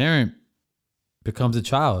parent becomes a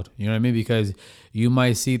child. You know what I mean? Because you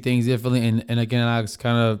might see things differently. And again, Alex,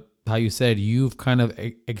 kind of how you said, you've kind of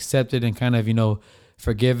accepted and kind of,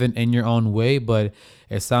 forgiven in your own way. But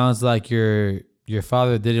it sounds like your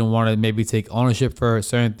father didn't want to maybe take ownership for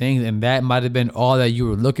certain things. And that might have been all that you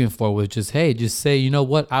were looking for, was just, hey, just say, you know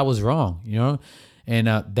what, I was wrong, and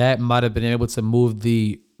that might have been able to move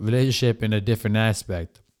the relationship in a different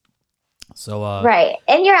aspect. So right.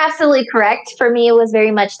 And you're absolutely correct. For me, it was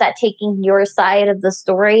very much that taking your side of the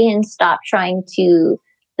story and stop trying to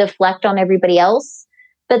deflect on everybody else.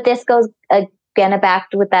 But this goes again back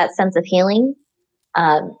with that sense of healing.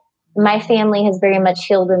 My family has very much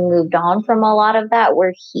healed and moved on from a lot of that,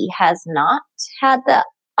 where he has not had the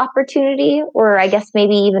opportunity, or I guess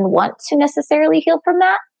maybe even want to necessarily heal from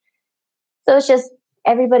that. So it's just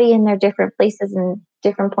everybody in their different places and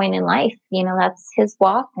different point in life. That's his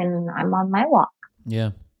walk and I'm on my walk.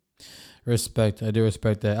 Yeah. Respect. I do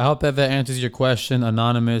respect that. I hope that answers your question,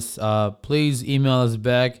 Anonymous. Please email us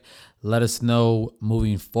back. Let us know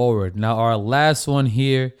moving forward. Now, our last one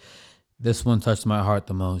here, this one touched my heart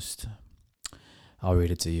the most. I'll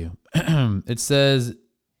read it to you. It says,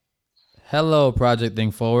 hello, Project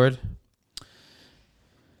Think Forward.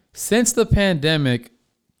 Since the pandemic,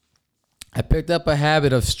 I picked up a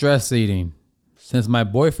habit of stress eating since my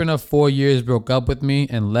boyfriend of 4 years broke up with me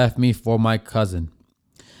and left me for my cousin.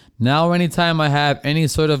 Now, anytime I have any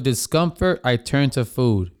sort of discomfort, I turn to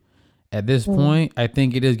food. At this point, I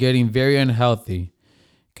think it is getting very unhealthy.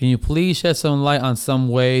 Can you please shed some light on some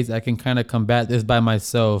ways I can kind of combat this by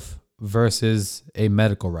myself versus a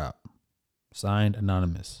medical route? Signed,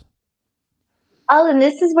 Anonymous. Oh, and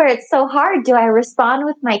this is where it's so hard. Do I respond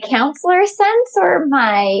with my counselor sense or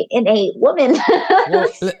my innate woman? Well,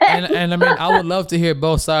 and I mean, I would love to hear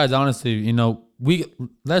both sides, honestly.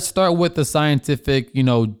 Let's start with the scientific,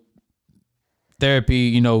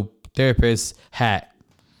 therapy, therapist hat.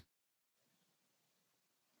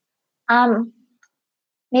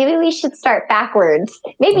 Maybe we should start backwards.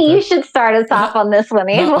 Maybe you should start us off on this one,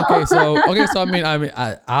 Abel. Okay, so I mean,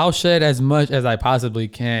 I'll shed as much as I possibly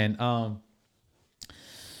can.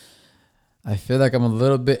 I feel like I'm a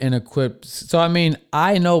little bit inequipped. So, I mean,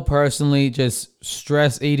 I know personally, just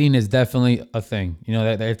stress eating is definitely a thing.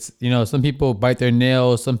 That's some people bite their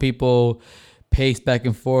nails, some people pace back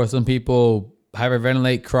and forth, some people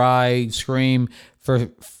hyperventilate, cry, scream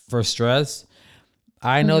for stress.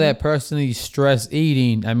 I know that personally, stress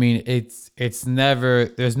eating, I mean, there's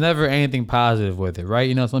never anything positive with it,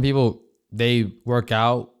 right? Some people, they work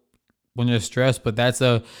out when they're stressed, but that's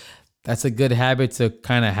a good habit to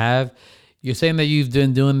kind of have. You're saying that you've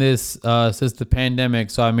been doing this since the pandemic.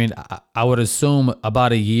 So, I mean, I would assume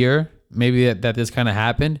about a year, maybe that this kind of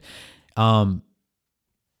happened. I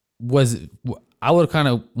would kind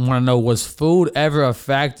of want to know, was food ever a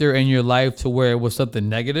factor in your life to where it was something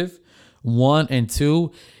negative? One, and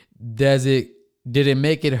two, did it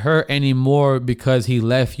make it hurt anymore because he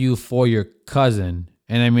left you for your cousin?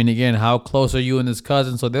 And I mean, again, how close are you and this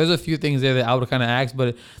cousin? So there's a few things there that I would kind of ask,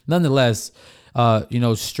 but nonetheless,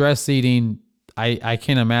 stress eating, I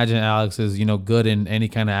can't imagine Alex is, good in any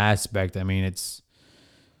kind of aspect. I mean, it's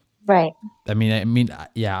right. I mean,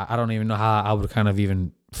 yeah, I don't even know how I would kind of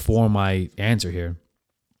even form my answer here.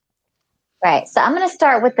 Right. So I'm going to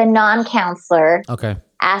start with the non-counselor Okay.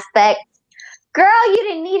 aspect. Girl, you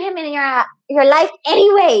didn't need him in your life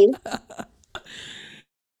anyways.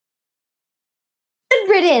 Good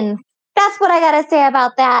riddance. That's what I got to say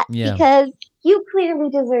about that, Yeah. because you clearly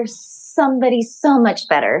deserve somebody so much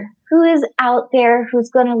better, who is out there, who's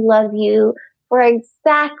going to love you for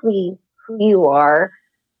exactly who you are,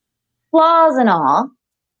 flaws and all,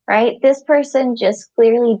 right? This person just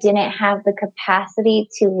clearly didn't have the capacity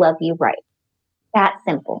to love you right. That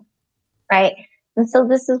simple, right? And so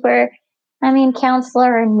this is where, I mean,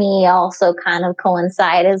 counselor and me also kind of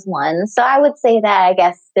coincide as one. So I would say that, I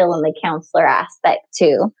guess, still in the counselor aspect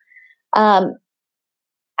too. Um,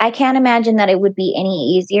 I can't imagine that it would be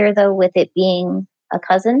any easier though with it being a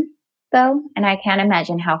cousin though, and I can't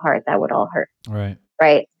imagine how hard that would all hurt, Right.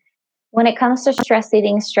 right? When it comes to stress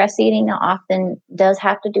eating often does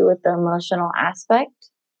have to do with the emotional aspect,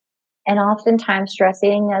 and oftentimes stress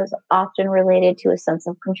eating is often related to a sense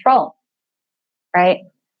of control, right?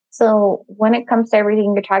 So when it comes to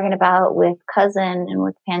everything you're talking about with cousin and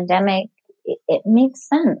with pandemic, it makes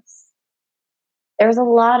sense. There's a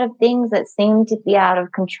lot of things that seem to be out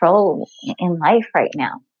of control in life right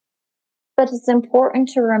now. But it's important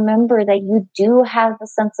to remember that you do have a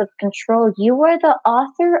sense of control. You are the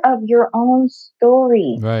author of your own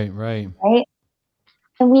story, Right. Right. right?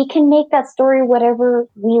 And we can make that story whatever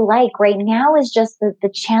we like. Right now is just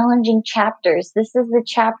the challenging chapters. This is the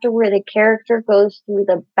chapter where the character goes through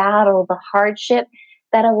the battle, the hardship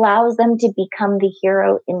that allows them to become the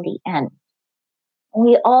hero in the end. And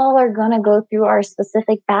we all are going to go through our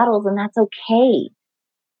specific battles, and that's okay.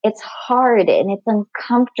 It's hard and it's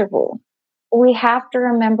uncomfortable. We have to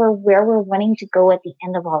remember where we're wanting to go at the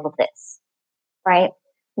end of all of this, right?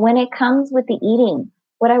 When it comes with the eating,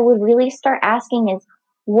 what I would really start asking is,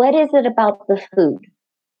 what is it about the food?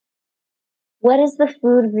 What is the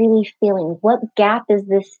food really feeling? What gap is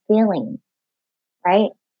this feeling,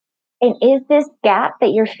 right? And is this gap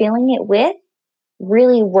that you're feeling it with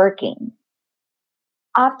really working?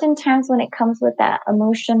 Oftentimes, when it comes with that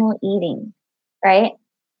emotional eating, right?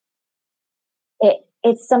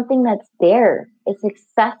 It's something that's there. It's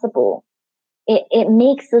accessible. It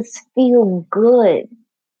makes us feel good,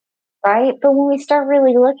 right? But when we start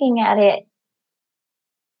really looking at it,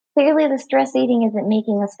 clearly the stress eating isn't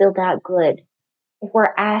making us feel that good. If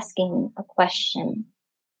we're asking a question,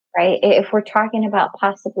 right? If we're talking about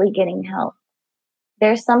possibly getting help,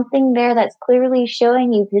 there's something there that's clearly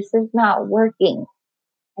showing you this is not working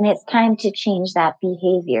and it's time to change that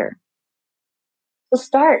behavior. So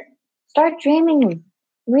start dreaming.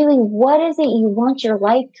 Really, what is it you want your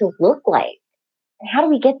life to look like? And how do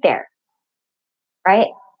we get there? Right?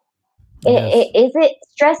 Yes. Is it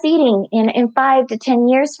stress eating in 5 to 10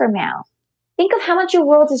 years from now? Think of how much your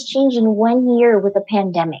world has changed in 1 year with a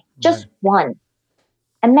pandemic. Right. Just one.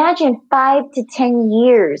 Imagine 5 to 10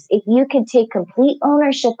 years if you could take complete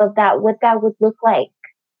ownership of that, what that would look like.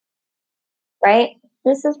 Right?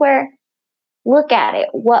 This is where, look at it.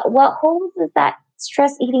 What holes is that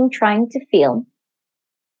stress eating trying to fill?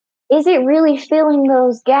 Is it really filling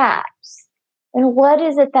those gaps? And what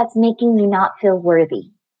is it that's making you not feel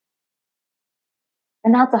worthy?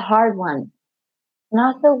 And that's a hard one.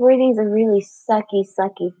 Not feel worthy is a really sucky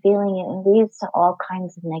feeling. It leads to all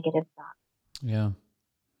kinds of negative thoughts. Yeah.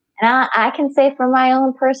 And I can say from my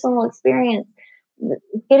own personal experience,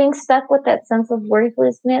 getting stuck with that sense of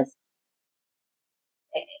worthlessness,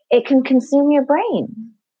 it can consume your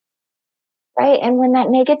brain, right? And when that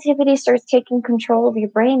negativity starts taking control of your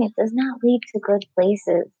brain, it does not lead to good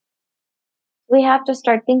places. We have to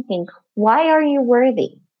start thinking, why are you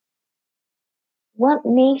worthy? What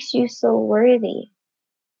makes you so worthy?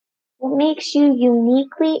 What makes you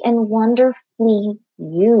uniquely and wonderfully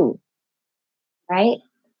you, right?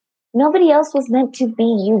 Nobody else was meant to be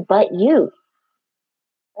you but you,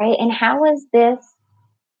 right? And how is this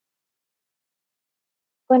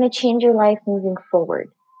going to change your life moving forward?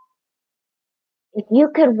 If you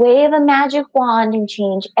could wave a magic wand and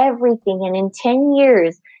change everything, and in 10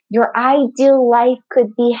 years, your ideal life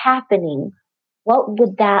could be happening, what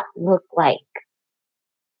would that look like?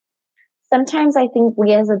 Sometimes I think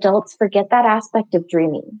we as adults forget that aspect of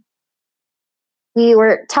dreaming. We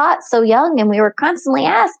were taught so young and we were constantly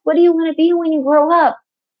asked, what do you want to be when you grow up?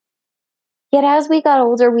 Yet as we got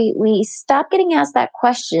older, we stopped getting asked that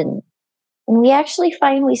question, and we actually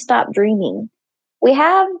find we stop dreaming. We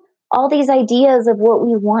have all these ideas of what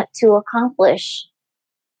we want to accomplish.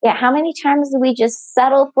 Yeah, how many times do we just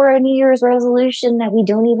settle for a New Year's resolution that we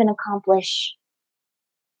don't even accomplish?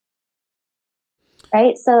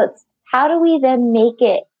 Right? So it's, how do we then make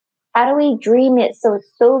it How do we dream it so it's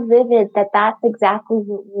so vivid that that's exactly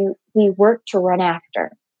what we work to run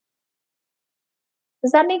after?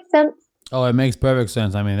 Does that make sense? Oh, it makes perfect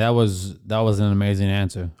sense. I mean, that was an amazing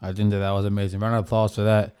answer. I think that was amazing. Round of applause for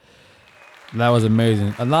that. That was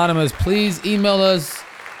amazing. Anonymous, please email us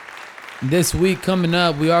this week coming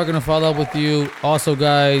up. We are going to follow up with you. Also,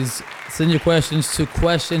 guys, send your questions to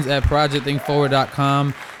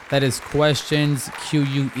questions@projectthinkforward.com. That is questions,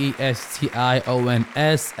 questions,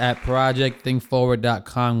 at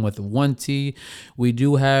projectthinkforward.com with 1T. We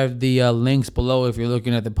do have the links below if you're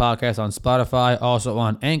looking at the podcast on Spotify, also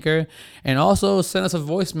on Anchor. And also send us a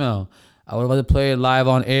voicemail. I would love to play it live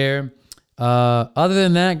on air. Other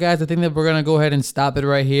than that, guys, I think that we're going to go ahead and stop it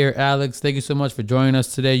right here. Alex, thank you so much for joining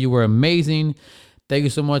us today. You were amazing. Thank you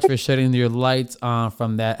so much for shedding your lights on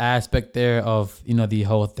from that aspect there of, the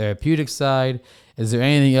whole therapeutic side. Is there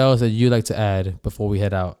anything else that you'd like to add before we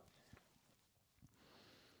head out?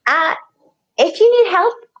 If you need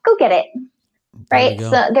help, go get it. Right.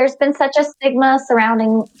 So there's been such a stigma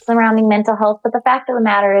surrounding mental health. But the fact of the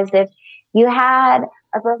matter is, if you had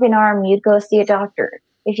a broken arm, you'd go see a doctor.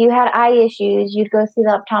 If you had eye issues, you'd go see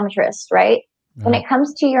the optometrist, right? Yeah. When it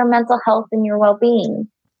comes to your mental health and your well-being,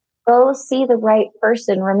 go see the right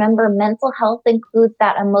person. Remember, mental health includes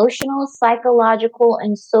that emotional, psychological,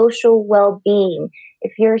 and social well-being.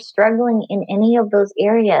 If you're struggling in any of those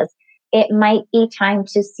areas, it might be time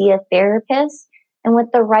to see a therapist. And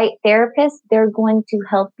with the right therapist, they're going to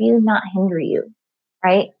help you, not hinder you,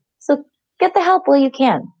 right? So get the help while you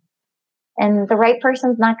can. And the right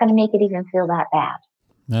person's not going to make it even feel that bad.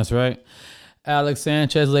 That's right. Alex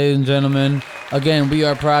Sanchez, ladies and gentlemen. Again, we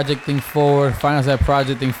are Project Think Forward. Find us at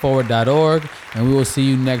projectthinkforward.org, and we will see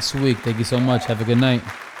you next week. Thank you so much. Have a good night.